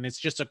itself, and it's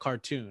just a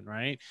cartoon,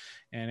 right?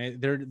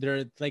 And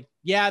they're like,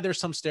 yeah, there's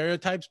some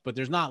stereotypes, but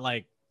there's not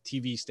like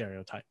TV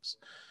stereotypes.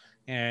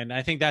 And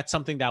I think that's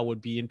something that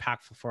would be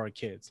impactful for our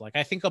kids. Like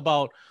I think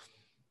about,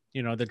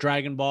 you know, the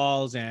Dragon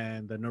Balls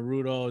and the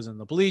Narutos and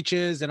the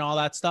Bleaches and all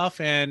that stuff,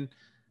 and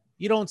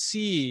you don't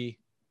see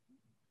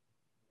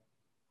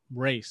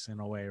race in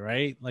a way,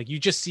 right? Like you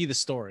just see the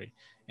story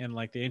and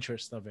like the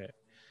interest of it.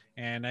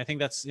 And I think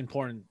that's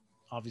important,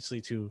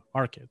 obviously, to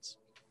our kids.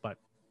 But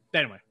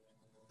anyway,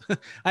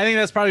 I think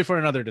that's probably for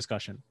another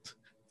discussion.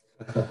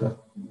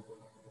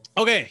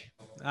 Okay.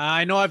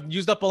 I know I've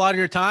used up a lot of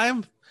your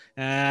time.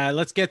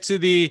 Let's get to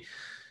the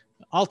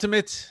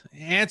ultimate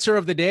answer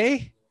of the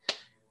day.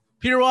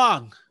 Peter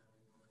Wong,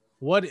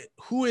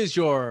 who is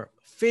your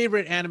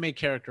favorite anime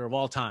character of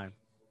all time?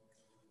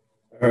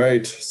 All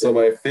right. So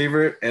my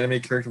favorite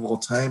anime character of all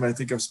time, I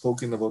think I've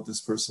spoken about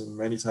this person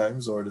many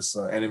times, or this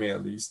anime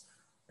at least.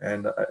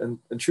 And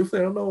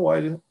truthfully, I don't know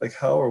why, like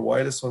how or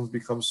why this one's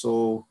become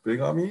so big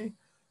on me.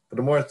 But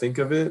the more I think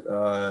of it,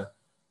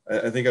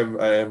 I think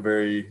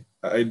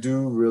I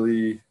do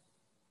really.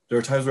 There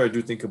are times where I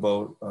do think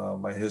about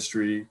my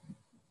history,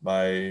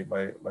 my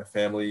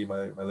family,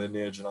 my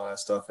lineage, and all that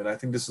stuff. And I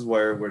think this is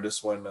where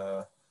this one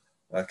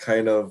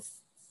kind of,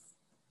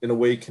 in a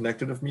way,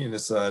 connected with me. And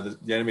it's the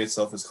anime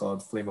itself is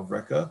called Flame of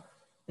Recca,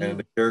 and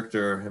the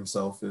character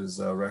himself is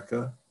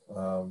Recca.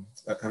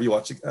 Have you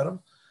watched it,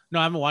 Adam? No,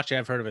 I haven't watched it.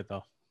 I've heard of it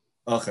though.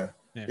 Okay.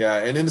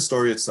 Yeah. And in the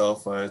story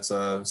itself, it's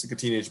like a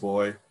teenage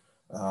boy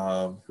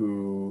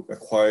who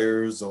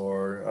acquires,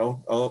 or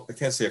I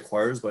can't say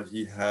acquires, but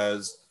he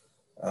has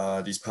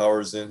these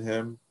powers in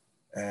him.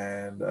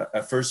 And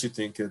at first you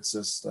think it's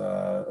just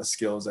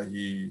skills that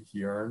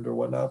he earned or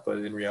whatnot, but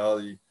in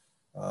reality,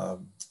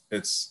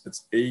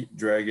 it's 8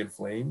 dragon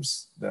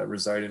flames that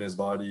reside in his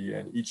body,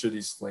 and each of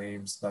these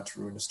flames, not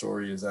to ruin the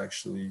story, is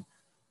actually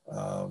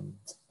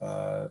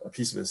a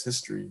piece of his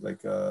history,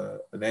 like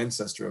an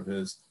ancestor of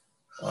his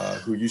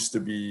who used to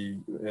be,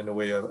 in a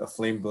way, a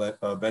flame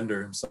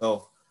bender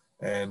himself.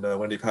 And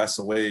when they pass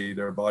away,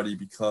 their body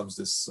becomes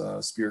this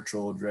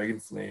spiritual dragon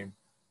flame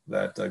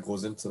that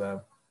goes into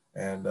them.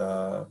 And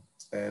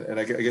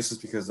I guess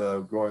it's because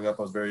growing up,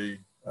 I was very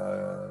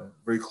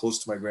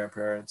close to my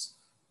grandparents,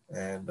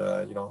 and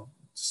you know,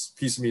 just a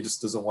piece of me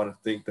just doesn't want to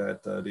think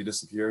that they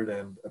disappeared,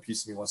 and a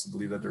piece of me wants to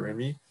believe that they're in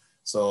me.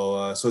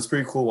 So it's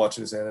pretty cool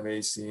watching this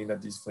anime, seeing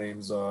that these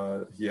flames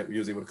he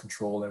was able to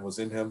control and was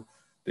in him.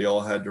 They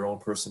all had their own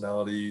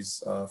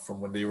personalities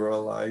from when they were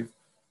alive,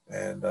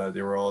 and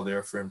they were all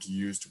there for him to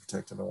use to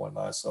protect him and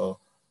whatnot. So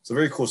it's a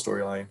very cool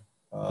storyline.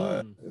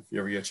 If you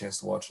ever get a chance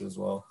to watch it as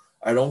well.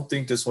 I don't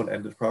think this one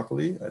ended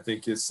properly. I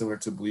think it's similar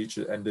to Bleach.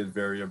 It ended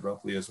very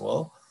abruptly as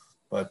well.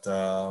 But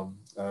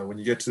when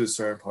you get to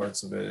certain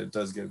parts of it, it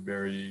does get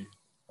very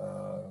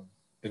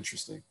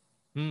interesting.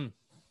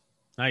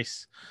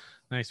 Nice.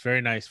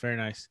 Very nice.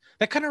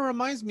 That kind of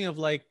reminds me of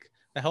like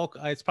the whole,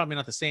 it's probably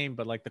not the same,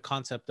 but like the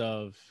concept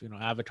of, you know,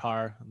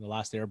 Avatar, The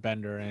Last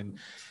Airbender, and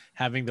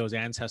having those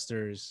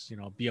ancestors, you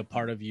know, be a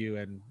part of you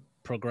and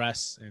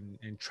progress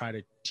and try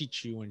to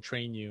teach you and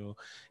train you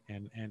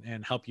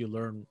and help you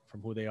learn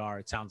from who they are.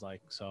 It sounds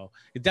like, so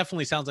it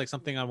definitely sounds like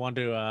something I want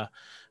to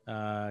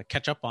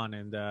catch up on,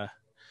 and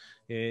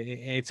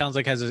it sounds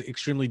like it has an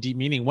extremely deep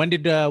meaning. When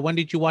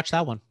did you watch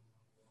that one?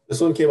 This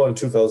one came out in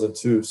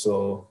 2002,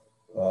 so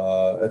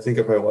I think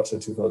I probably watched it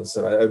in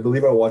 2007. I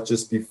believe I watched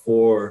this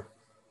before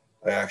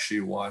I actually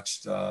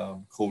watched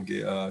Code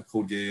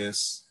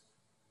Geass,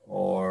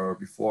 or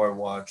before I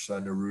watched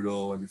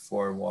Naruto, and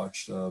before I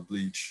watched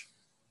Bleach.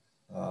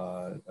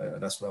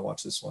 That's when I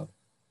watched this one.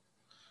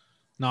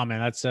 No, man,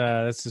 that's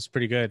just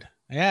pretty good.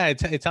 Yeah,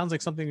 it sounds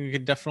like something we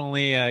could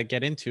definitely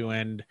get into.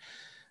 And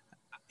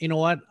you know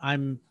what,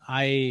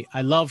 I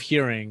love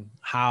hearing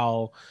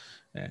how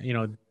you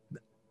know,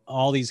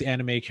 all these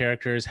anime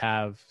characters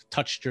have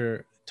touched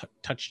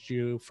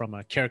you from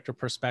a character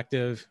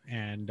perspective,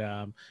 and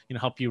you know,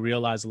 help you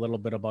realize a little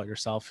bit about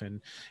yourself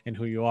and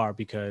who you are.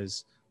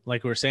 Because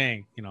like we were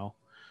saying, you know,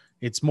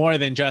 it's more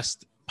than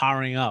just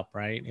powering up,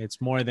 right? It's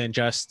more than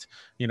just,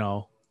 you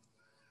know,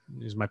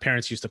 as my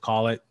parents used to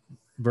call it,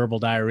 verbal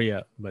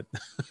diarrhea. But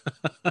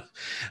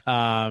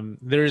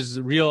there's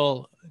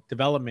real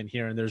development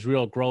here, and there's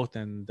real growth,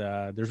 and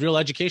there's real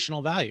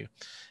educational value.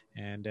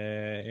 And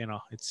you know,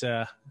 it's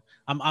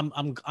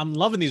I'm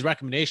loving these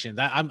recommendations.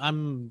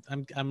 I'm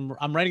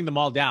writing them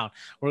all down.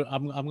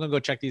 I'm gonna go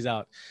check these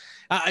out.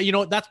 You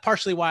know, that's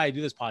partially why I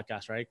do this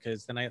podcast, right?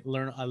 Because then I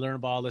learn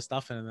about all this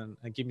stuff, and then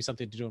it gives me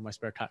something to do in my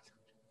spare time.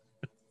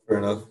 Fair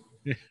enough.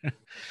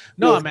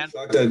 No, I'm man.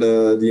 shocked that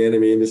the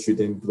anime industry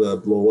didn't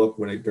blow up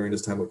during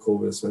this time of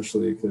COVID,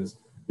 especially because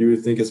you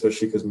would think,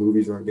 especially because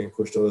movies weren't getting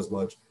pushed out as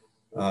much,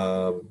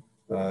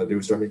 they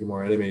would start making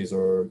more animes.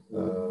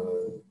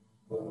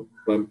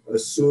 But I'm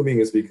assuming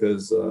it's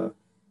because the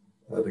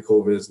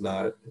COVID is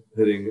not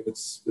hitting.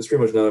 It's pretty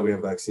much now that we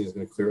have vaccines,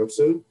 going to clear up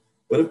soon.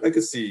 But I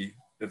could see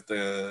if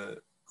the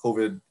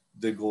COVID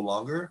did go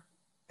longer,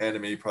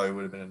 anime probably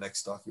would have been the next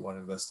stock you want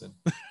to invest in.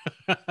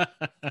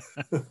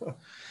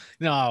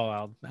 No,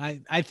 well,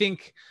 I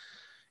think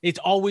it's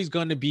always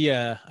going to be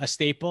a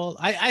staple.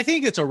 I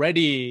think it's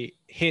already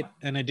hit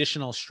an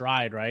additional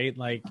stride, right?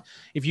 Like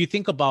if you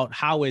think about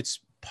how it's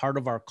part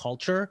of our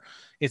culture,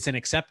 it's an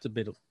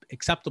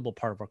acceptable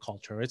part of our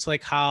culture. It's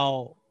like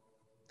how,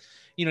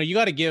 you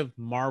got to give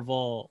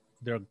Marvel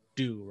their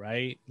due,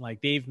 right?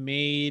 Like they've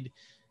made,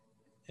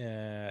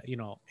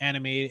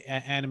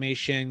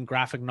 animation,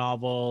 graphic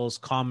novels,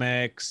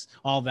 comics,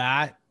 all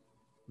that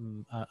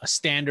a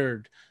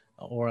standard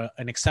or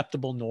an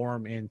acceptable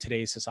norm in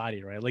today's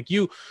society, right? Like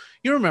you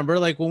remember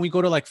like when we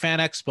go to like Fan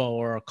Expo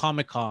or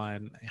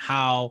Comic-Con,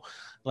 how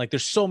like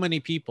there's so many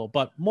people,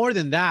 but more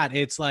than that,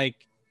 it's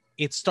like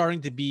it's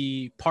starting to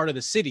be part of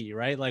the city,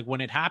 right? Like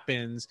when it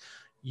happens,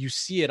 you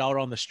see it out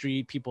on the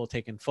street, people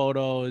taking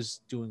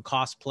photos, doing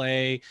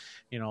cosplay,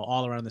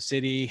 all around the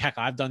city. Heck,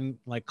 I've done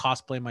like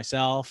cosplay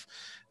myself.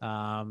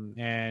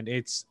 And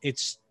it's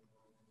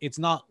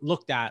not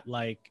looked at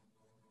like,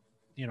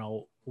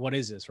 what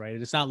is this, right?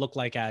 It's not looked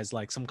like as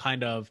like some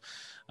kind of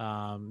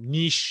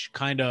niche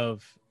kind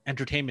of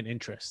entertainment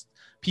interest.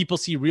 People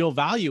see real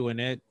value in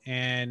it,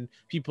 and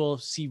people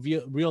see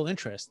real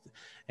interest,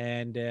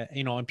 and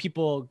and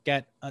people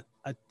get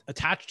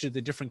attached to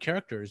the different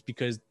characters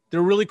because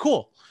they're really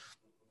cool,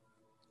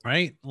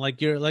 right?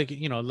 Like you're like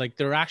like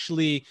they're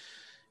actually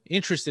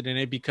interested in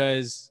it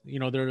because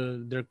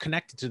they're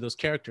connected to those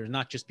characters,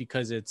 not just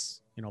because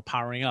it's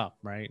powering up,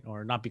 right?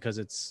 Or not because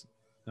it's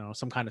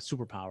some kind of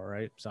superpower,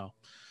 right? So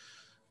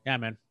yeah,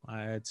 man,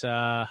 it's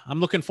I'm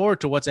looking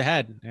forward to what's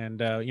ahead and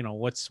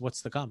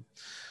what's to come.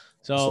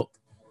 So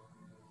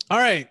all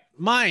right,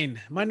 my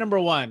number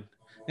one.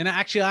 In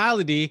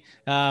actuality,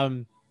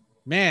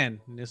 man,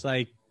 it's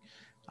like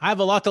I have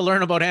a lot to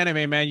learn about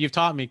anime, man. You've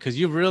taught me because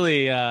you've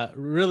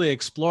really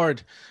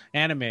explored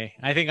anime.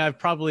 I think I've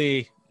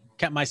probably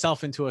kept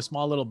myself into a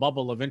small little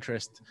bubble of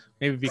interest,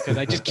 maybe because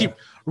I just keep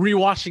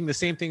rewatching the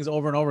same things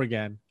over and over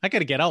again. I got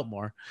to get out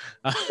more.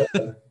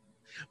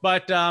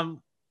 But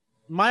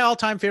my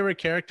all-time favorite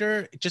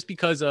character, just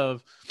because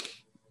of,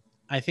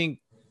 I think,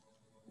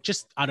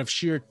 just out of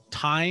sheer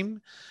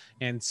time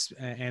and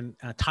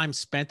time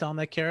spent on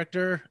that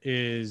character,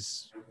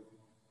 is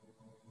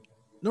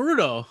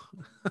Naruto.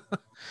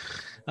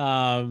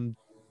 Uzumaki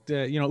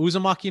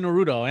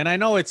Naruto. And I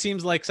know it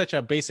seems like such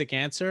a basic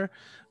answer,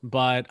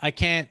 but I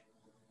can't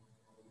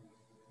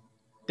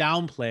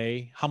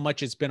downplay how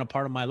much it's been a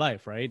part of my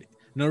life, right?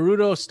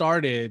 Naruto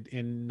started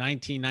in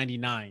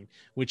 1999,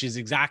 which is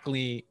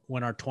exactly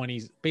when our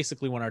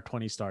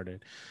 20s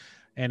started.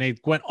 And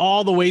it went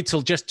all the way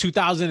till just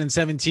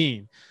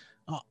 2017.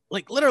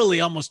 Like literally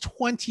almost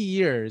 20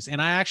 years.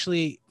 And I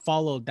actually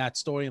followed that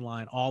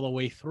storyline all the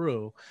way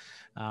through,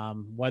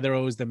 whether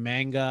it was the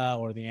manga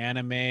or the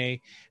anime.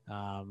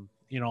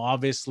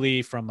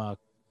 Obviously from a,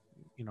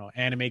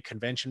 anime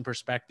convention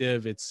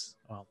perspective, it's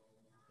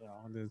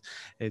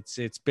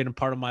been a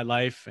part of my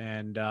life.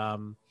 And,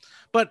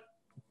 but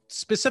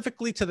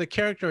specifically to the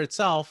character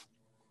itself,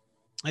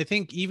 I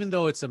think even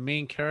though it's a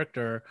main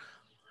character,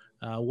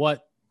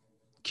 what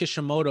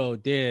Kishimoto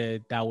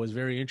did that was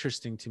very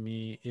interesting to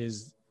me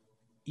is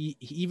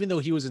even though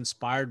he was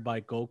inspired by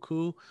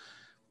Goku,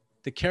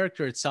 the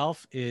character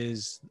itself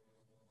is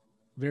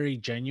very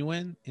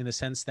genuine in the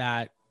sense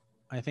that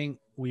I think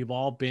we've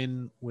all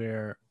been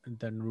where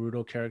the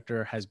Naruto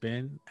character has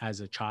been as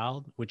a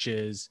child, which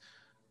is,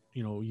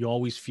 you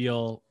always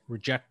feel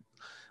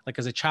like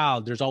as a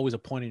child, there's always a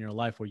point in your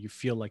life where you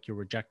feel like you're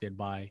rejected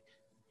by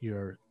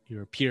your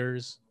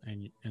peers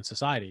and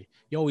society.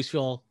 You always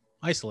feel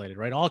isolated,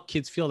 right? All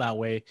kids feel that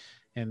way.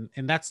 And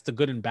that's the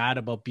good and bad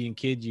about being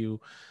kid.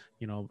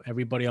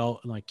 Everybody, all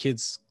like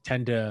kids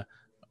can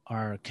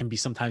be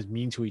sometimes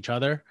mean to each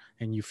other,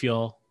 and you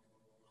feel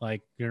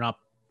like you're not,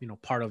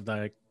 part of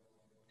the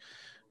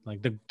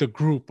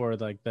group or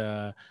like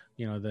the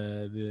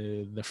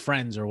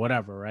friends or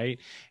whatever. Right.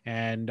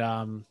 And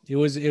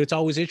it's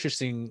always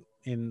interesting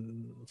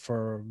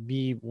for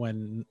me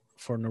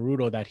for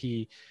Naruto that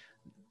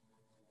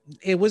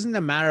it wasn't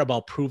a matter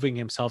about proving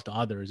himself to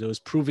others. It was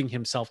proving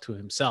himself to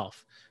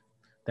himself,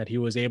 that he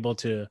was able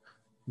to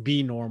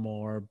be normal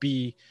or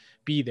be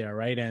there,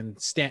 right? And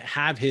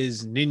have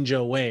his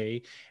ninja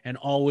way and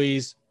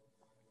always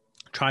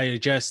try to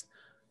just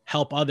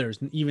help others,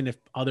 even if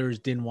others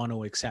didn't want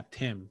to accept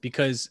him.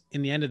 Because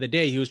in the end of the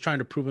day, he was trying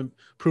to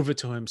prove it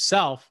to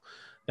himself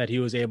that he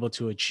was able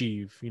to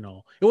achieve, it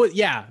was,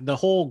 the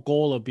whole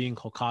goal of being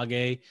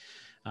Hokage.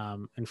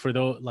 And for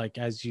those, like,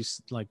 as you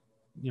like,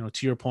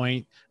 to your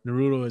point,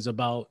 Naruto is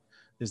about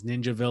this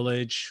ninja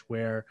village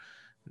where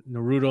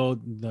Naruto,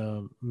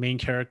 the main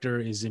character,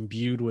 is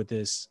imbued with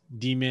this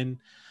demon,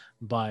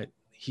 but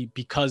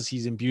because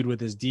he's imbued with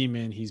this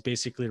demon, he's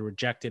basically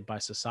rejected by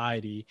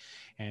society,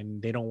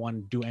 and they don't want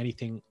to do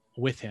anything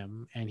with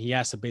him, and he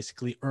has to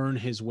basically earn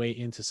his way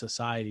into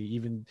society,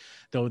 even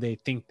though they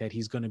think that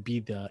he's going to be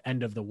the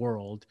end of the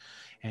world.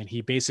 And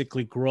he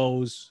basically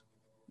grows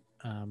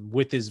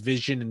with his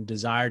vision and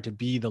desire to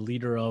be the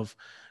leader of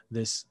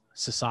this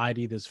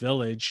society, this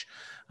village,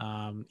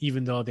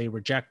 even though they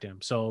reject him.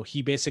 So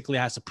he basically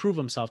has to prove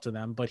himself to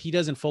them, but he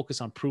doesn't focus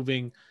on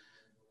proving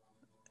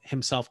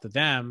himself to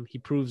them. He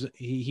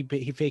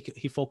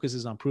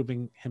focuses on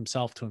proving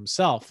himself to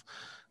himself,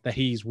 that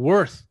he's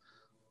worth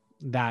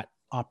that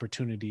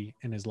opportunity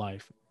in his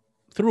life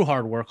through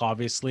hard work.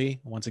 Obviously,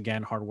 once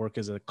again, hard work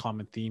is a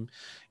common theme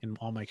in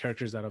all my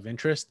characters that of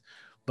interest.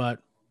 But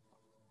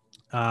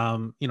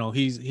you know,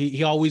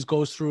 he always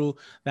goes through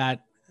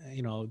that,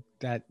 you know,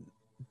 that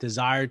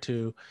desire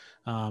to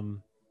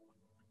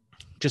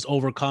just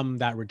overcome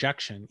that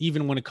rejection,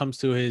 even when it comes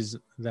to his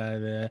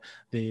the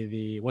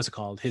what's it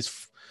called,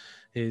 his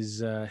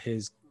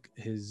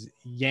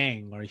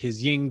yang, or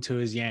his yin to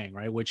his yang,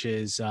 right, which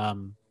is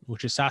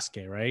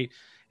Sasuke, right?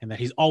 And that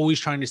he's always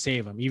trying to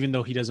save him, even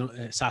though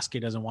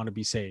Sasuke doesn't want to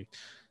be saved.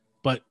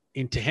 But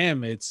into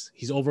him,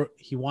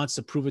 he wants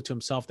to prove it to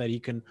himself that he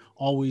can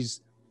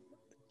always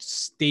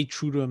stay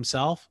true to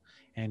himself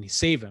and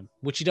save him,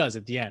 which he does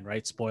at the end,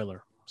 right?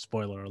 Spoiler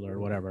alert,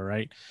 whatever,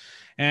 right?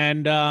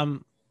 And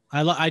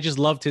I just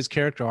loved his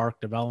character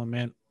arc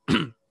development.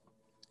 I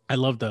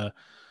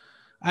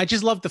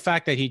just love the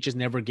fact that he just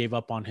never gave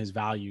up on his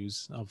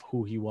values of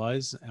who he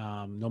was,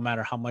 no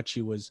matter how much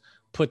he was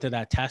put to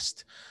that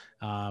test,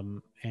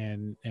 and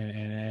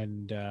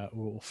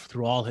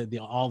through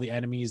all the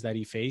enemies that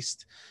he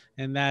faced.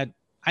 And that,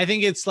 I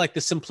think it's like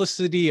the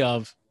simplicity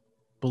of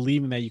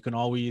believing that you can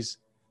always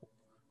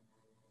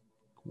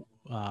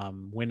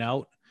win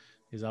out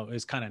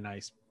is kind of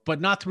nice, but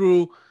not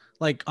through,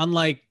 like,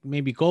 unlike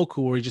maybe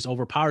Goku, where he just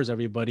overpowers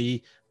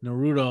everybody.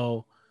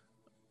 Naruto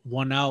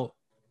won out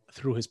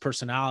through his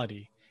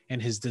personality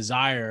and his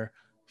desire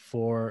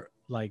for,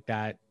 like,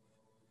 that,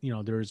 you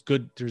know, there's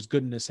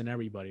goodness in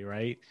everybody,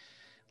 right?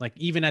 Like,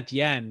 even at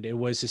the end, it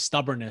was his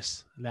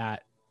stubbornness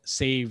that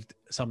saved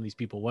some of these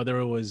people, whether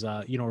it was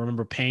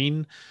remember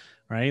Pain,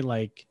 right?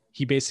 Like,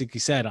 he basically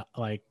said,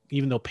 like,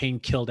 even though Pain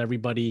killed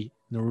everybody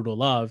Naruto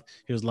loved,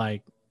 he was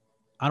like,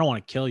 I don't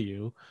want to kill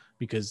you,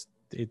 because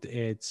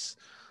it's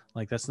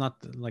like, that's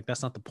not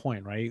the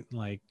point, right?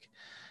 Like,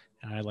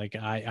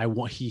 I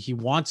want, he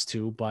wants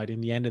to, but in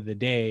the end of the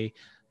day,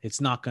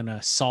 it's not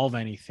gonna solve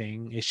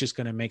anything. It's just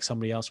gonna make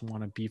somebody else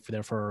want to be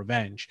there for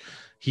revenge.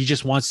 He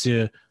just wants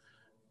to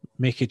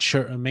make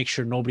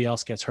sure nobody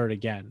else gets hurt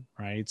again,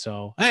 right?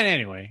 So, and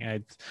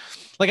anyway,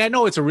 I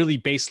know it's a really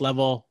base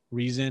level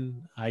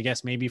reason. I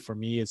guess maybe for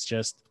me, it's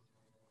just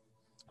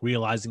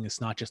realizing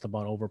it's not just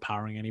about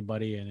overpowering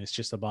anybody, and it's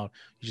just about,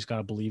 you just got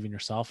to believe in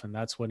yourself, and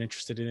that's what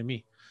interested it in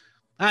me.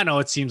 I know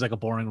it seems like a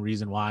boring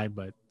reason why,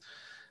 but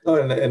No,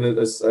 and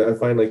I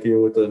find, like,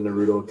 even with the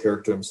Naruto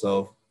character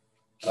himself,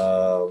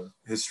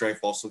 his strength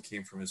also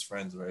came from his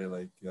friends, right?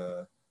 Like,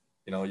 you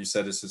know, you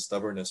said it's his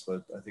stubbornness,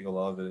 but I think a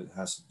lot of it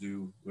has to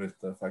do with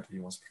the fact that he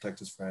wants to protect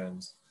his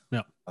friends.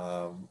 Yeah.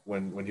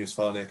 When he was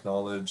finally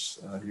acknowledged,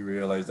 he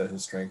realized that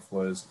his strength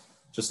was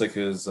just like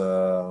his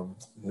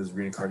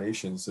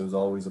reincarnations. It was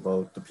always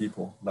about the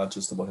people, not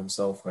just about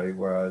himself, right?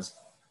 Whereas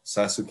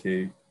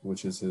Sasuke,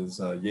 which is his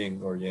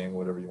yin or yang,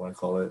 whatever you want to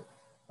call it,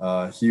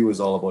 he was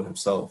all about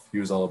himself. He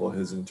was all about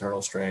his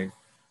internal strength,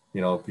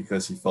 you know,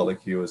 because he felt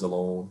like he was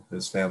alone.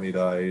 His family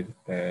died,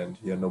 and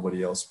he had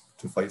nobody else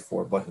to fight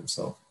for but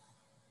himself,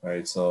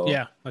 right? So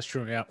yeah, that's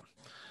true. Yeah.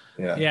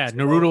 So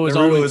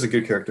Naruto is a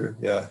good character.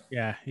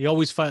 Yeah, he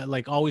always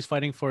always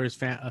fighting for his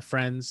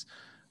friends,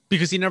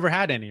 because he never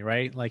had any,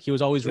 right? Like, he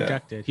was always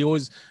rejected. He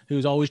was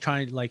always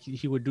trying, like,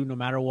 he would do no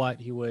matter what.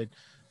 He would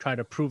try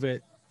to prove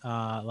it,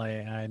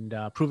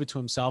 prove it to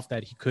himself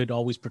that he could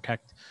always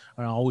protect,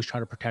 or always try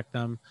to protect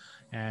them,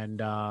 and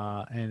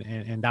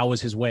that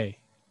was his way,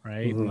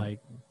 right? Mm-hmm. Like,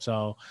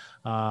 so,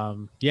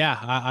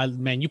 I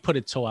man, you put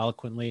it so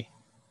eloquently.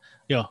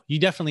 Yo, you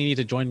definitely need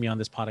to join me on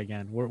this pod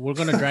again. We're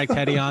gonna drag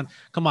Teddy on.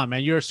 Come on,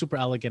 man, you're super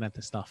elegant at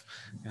this stuff,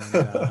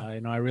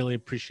 and I really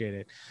appreciate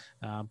it.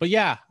 But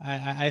yeah,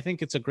 I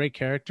think it's a great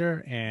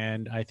character,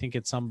 and I think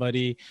it's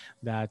somebody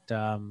that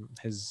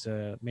has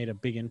made a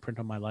big imprint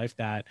on my life.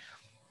 That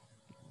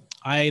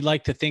I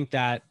like to think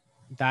that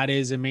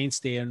is a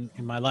mainstay in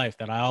my life.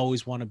 That I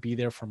always want to be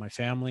there for my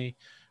family,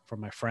 for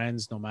my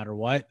friends, no matter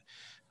what.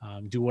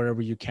 Do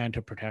whatever you can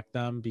to protect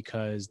them,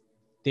 because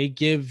they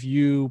give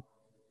you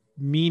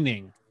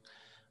meaning,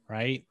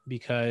 right?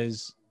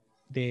 Because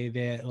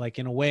they like,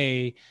 in a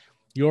way,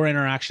 your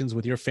interactions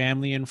with your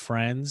family and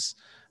friends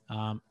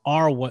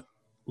are what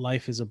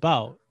life is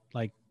about.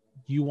 Like,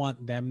 you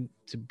want them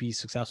to be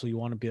successful, you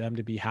want them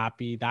to be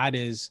happy. That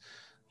is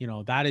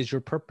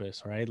your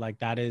purpose, right? Like,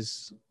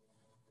 that's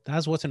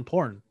what's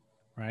important,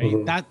 right?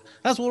 Mm-hmm.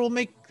 That's what will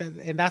make,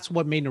 and that's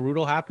what made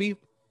Naruto happy.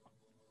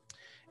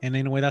 And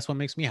in a way, that's what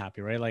makes me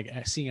happy, right? Like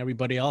seeing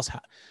everybody else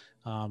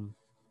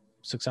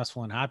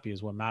successful and happy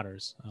is what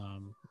matters.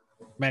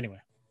 But anyway,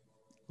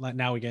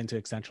 now we get into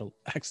existential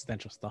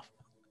stuff.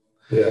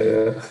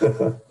 Yeah.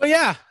 But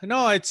yeah,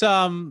 no, it's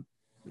I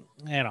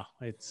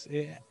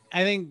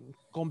think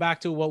going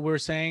back to what we're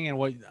saying and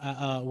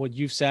what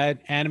you've said,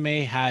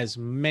 anime has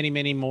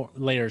many more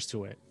layers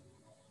to it.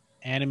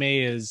 Anime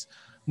is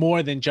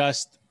more than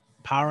just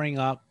powering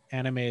up.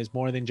 Anime is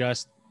more than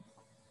just,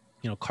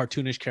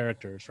 cartoonish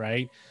characters,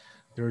 right?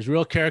 There's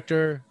real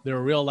character, there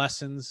are real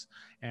lessons,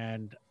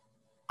 and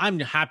I'm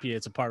happy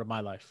it's a part of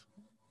my life.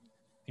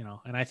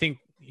 And I think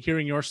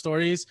hearing your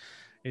stories,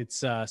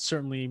 it's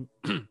certainly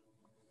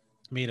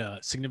made a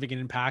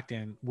significant impact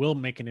and will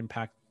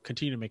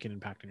continue to make an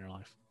impact in your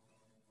life.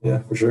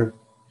 Yeah, for sure.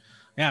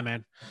 Yeah,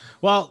 man.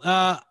 Well,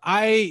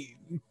 I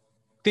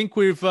think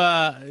we've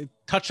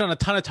touched on a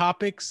ton of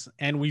topics,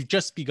 and we've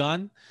just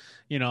begun.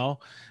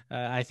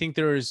 I think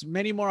there's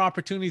many more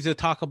opportunities to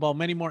talk about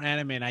many more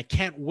anime, and I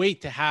can't wait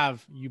to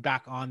have you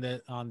back on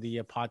the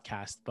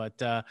podcast.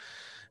 But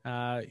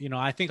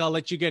I think I'll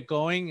let you get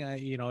going.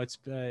 It's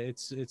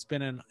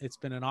been an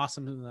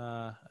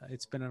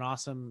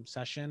awesome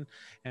session,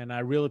 and I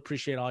really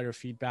appreciate all your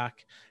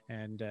feedback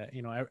and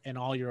and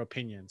all your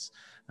opinions.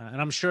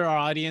 And I'm sure our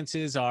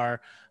audiences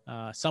are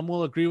some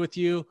will agree with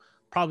you,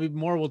 probably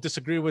more will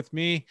disagree with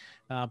me,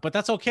 but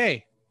that's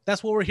okay.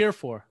 That's what we're here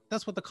for.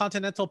 That's what the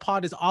Continental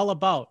Pod is all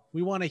about.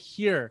 We want to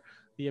hear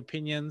the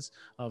opinions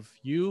of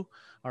you,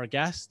 our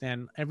guests,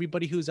 and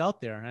everybody who's out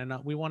there. And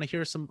we want to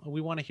hear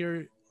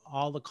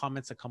all the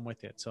comments that come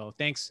with it. So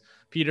thanks,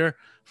 Peter,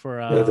 for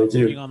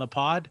being on the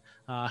pod.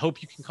 I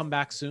hope you can come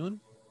back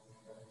soon.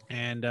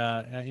 And,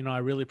 I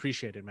really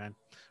appreciate it, man.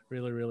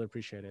 Really, really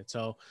appreciate it.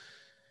 So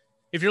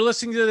if you're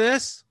listening to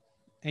this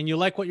and you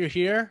like what you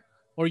hear,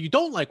 or you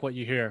don't like what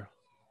you hear,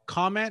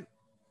 comment.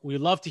 We'd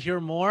love to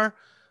hear more.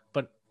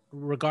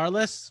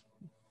 Regardless,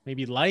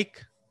 maybe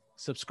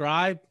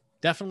subscribe,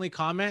 definitely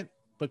comment,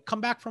 but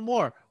come back for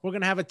more. We're going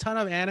to have a ton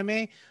of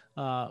anime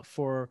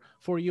for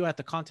you at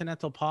the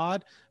Continental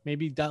Pod.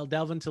 Maybe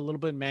delve into a little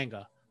bit of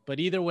manga. But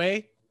either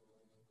way,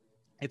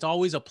 it's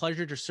always a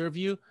pleasure to serve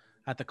you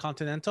at the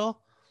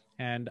Continental,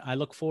 and I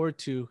look forward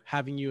to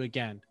having you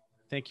again.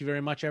 Thank you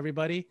very much,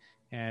 everybody,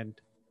 and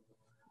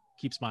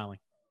keep smiling.